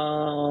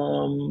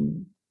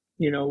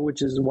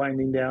 which is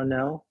winding down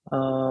now.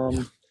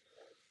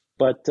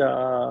 But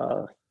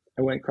I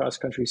went cross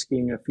country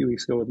skiing a few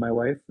weeks ago with my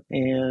wife,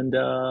 and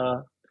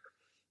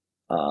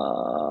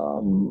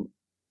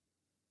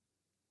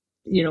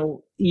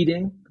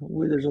eating.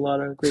 There's a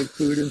lot of great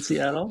food in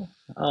Seattle.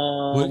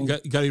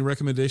 Got any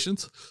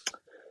recommendations?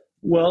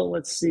 Well,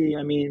 let's see.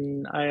 I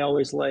mean, I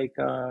always like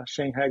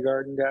Shanghai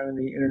Garden down in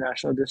the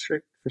International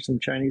District for some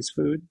Chinese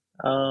food.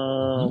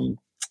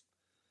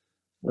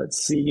 Let's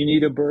see. You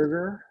Need a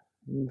Burger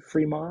in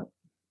Fremont.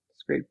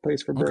 It's a great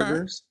place for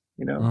burgers.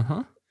 I don't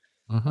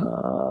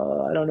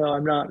know.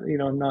 I'm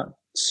not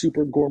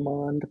super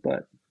gourmand,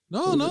 but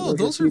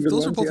those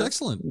are both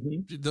excellent.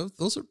 Mm-hmm.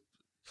 Those are.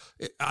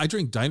 I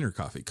drink diner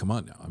coffee. Come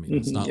on now. I mean,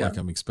 it's not like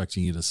I'm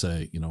expecting you to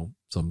say,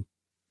 some,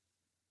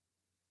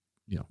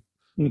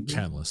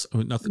 canless. I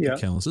mean, nothing.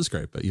 Canless is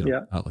great, but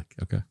not like,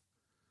 okay.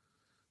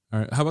 All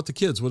right. How about the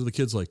kids? What do the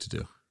kids like to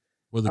do?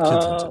 What are the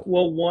kids into?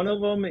 Well, one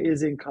of them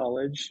is in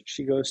college.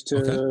 She goes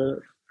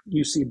to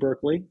UC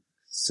Berkeley.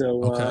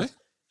 So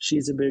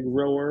she's a big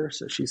rower.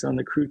 So she's on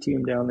the crew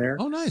team down there.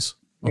 Oh, nice.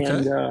 Okay.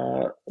 And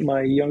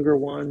my younger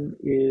one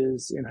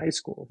is in high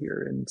school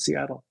here in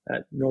Seattle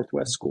at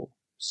Northwest School.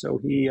 So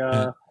he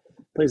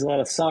plays a lot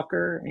of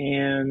soccer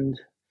and,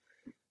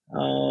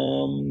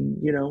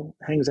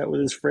 hangs out with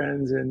his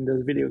friends and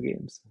does video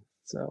games.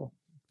 So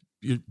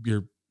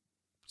you're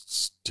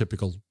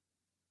typical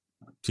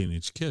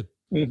teenage kid.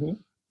 Mm-hmm.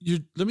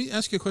 Let me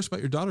ask you a question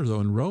about your daughter though,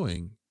 in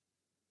rowing.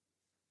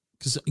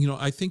 Cause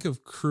I think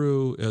of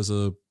crew as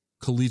a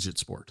collegiate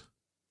sport.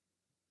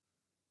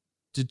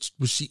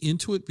 Was she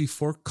into it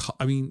before?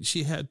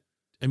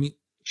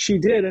 She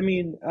did.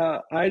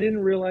 I didn't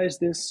realize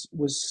this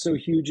was so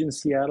huge in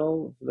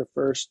Seattle for the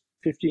first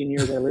 15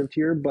 years I lived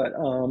here, but,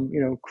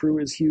 crew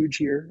is huge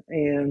here.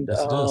 And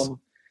yes,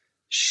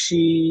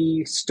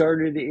 she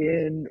started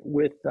in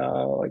with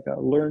like a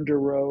Learn to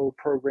Row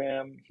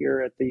program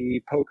here at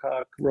the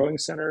Pocock Rowing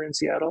Center in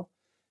Seattle.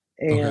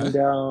 And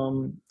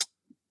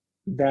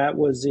that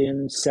was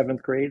in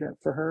 7th grade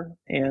for her.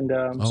 And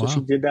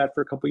she did that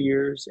for a couple of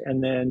years.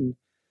 And then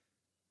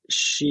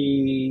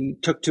she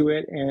took to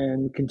it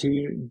and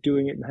continued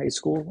doing it in high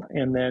school.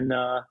 And then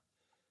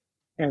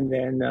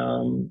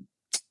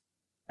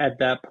at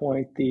that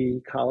point,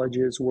 the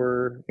colleges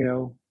were,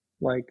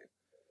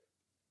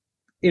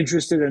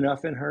 interested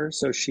enough in her.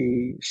 So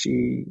she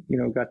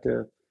got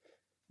to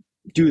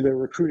do the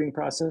recruiting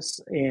process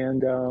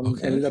and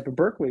ended up at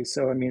Berkeley.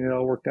 So, it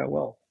all worked out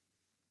well.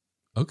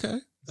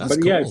 Okay. That's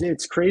cool. Yeah,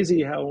 it's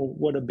crazy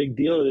what a big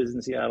deal it is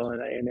in Seattle.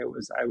 And I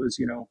was,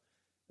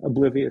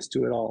 oblivious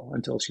to it all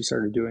until she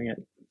started doing it.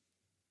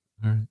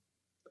 All right.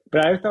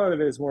 But I thought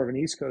of it as more of an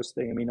East Coast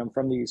thing. I'm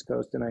from the East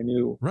Coast, and I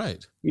knew,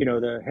 right,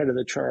 the head of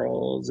the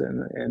Charles and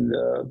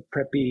the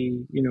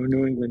preppy,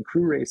 New England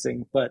crew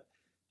racing, but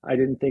I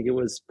didn't think it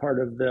was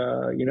part of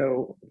the,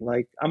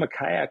 I'm a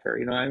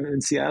kayaker, I'm in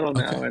Seattle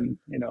now, and,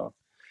 I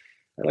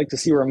like to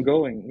see where I'm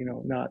going,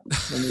 not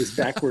in this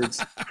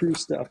backwards crew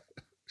stuff.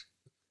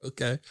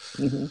 Okay.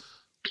 Mm-hmm.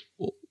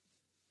 Well,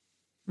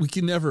 we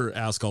can never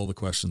ask all the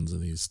questions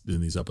in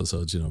these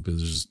episodes,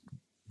 because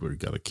we've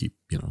got to keep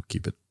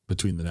it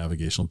between the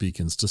navigational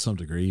beacons to some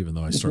degree, even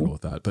though I struggle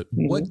with that. But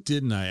what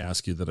didn't I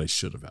ask you that I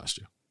should have asked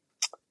you?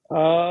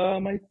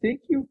 I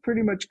think you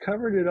pretty much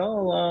covered it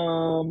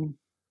all.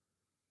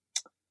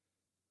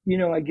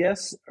 I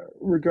guess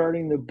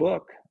regarding the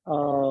book,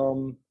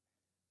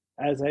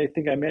 as I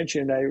think I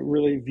mentioned, I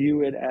really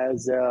view it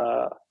as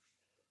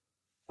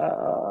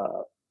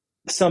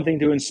something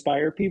to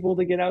inspire people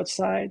to get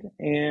outside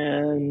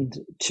and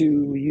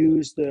to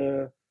use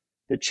the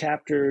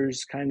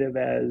chapters kind of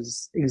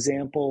as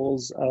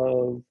examples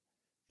of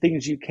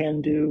things you can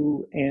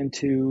do and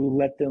to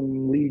let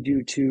them lead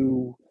you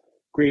to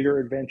greater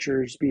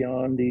adventures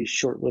beyond these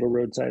short little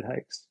roadside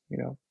hikes,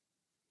 and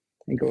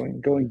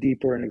going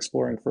deeper and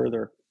exploring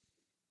further.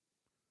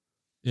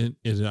 And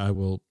I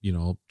will,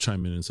 I'll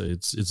chime in and say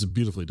it's a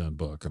beautifully done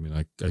book. I mean,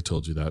 I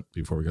told you that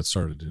before we got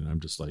started, and I'm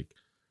just like,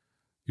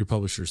 your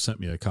publisher sent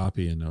me a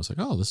copy, and I was like,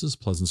 oh, this is a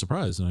pleasant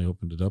surprise. And I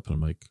opened it up, and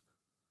I'm like,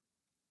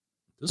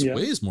 this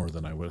weighs more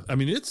than I would. I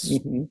mean, it's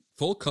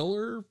full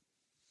color,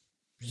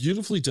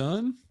 beautifully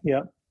done.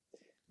 Yeah.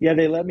 Yeah.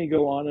 They let me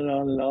go on and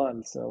on and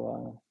on.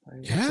 So,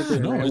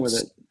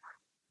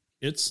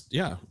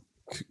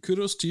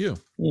 kudos to you.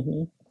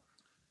 Mm-hmm.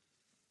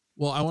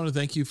 Well, I want to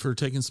thank you for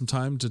taking some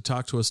time to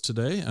talk to us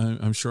today.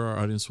 I'm sure our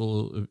audience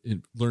will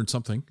learn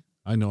something.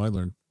 I know I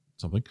learned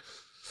something,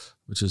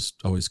 which is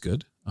always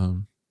good.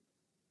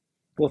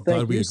 Well, thank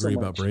glad we you agree so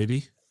about much.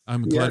 Brady.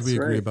 I'm glad we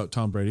agree about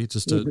Tom Brady,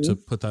 just to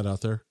put that out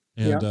there.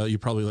 And you're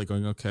probably like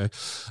going, okay.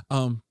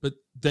 But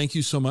thank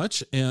you so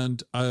much.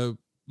 And I'm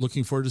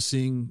looking forward to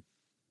seeing,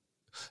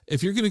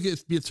 if you're going to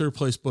be at Third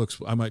Place Books,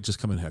 I might just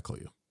come and heckle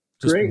you.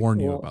 Just warn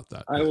you about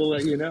that. I will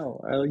let you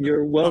know.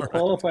 You're well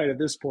qualified at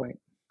this point,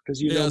 because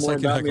you know more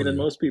about me than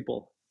most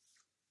people.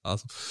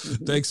 Awesome.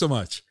 Thanks so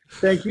much.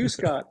 Thank you,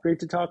 Scott. Great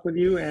to talk with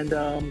you, and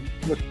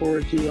look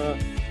forward to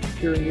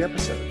hearing the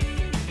episode.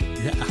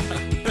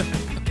 Yeah.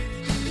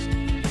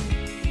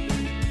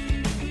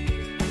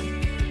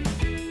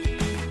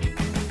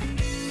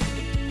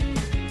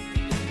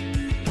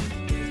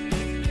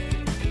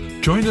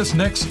 Join us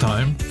next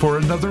time for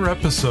another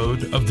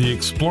episode of the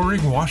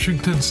Exploring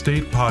Washington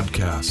State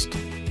podcast.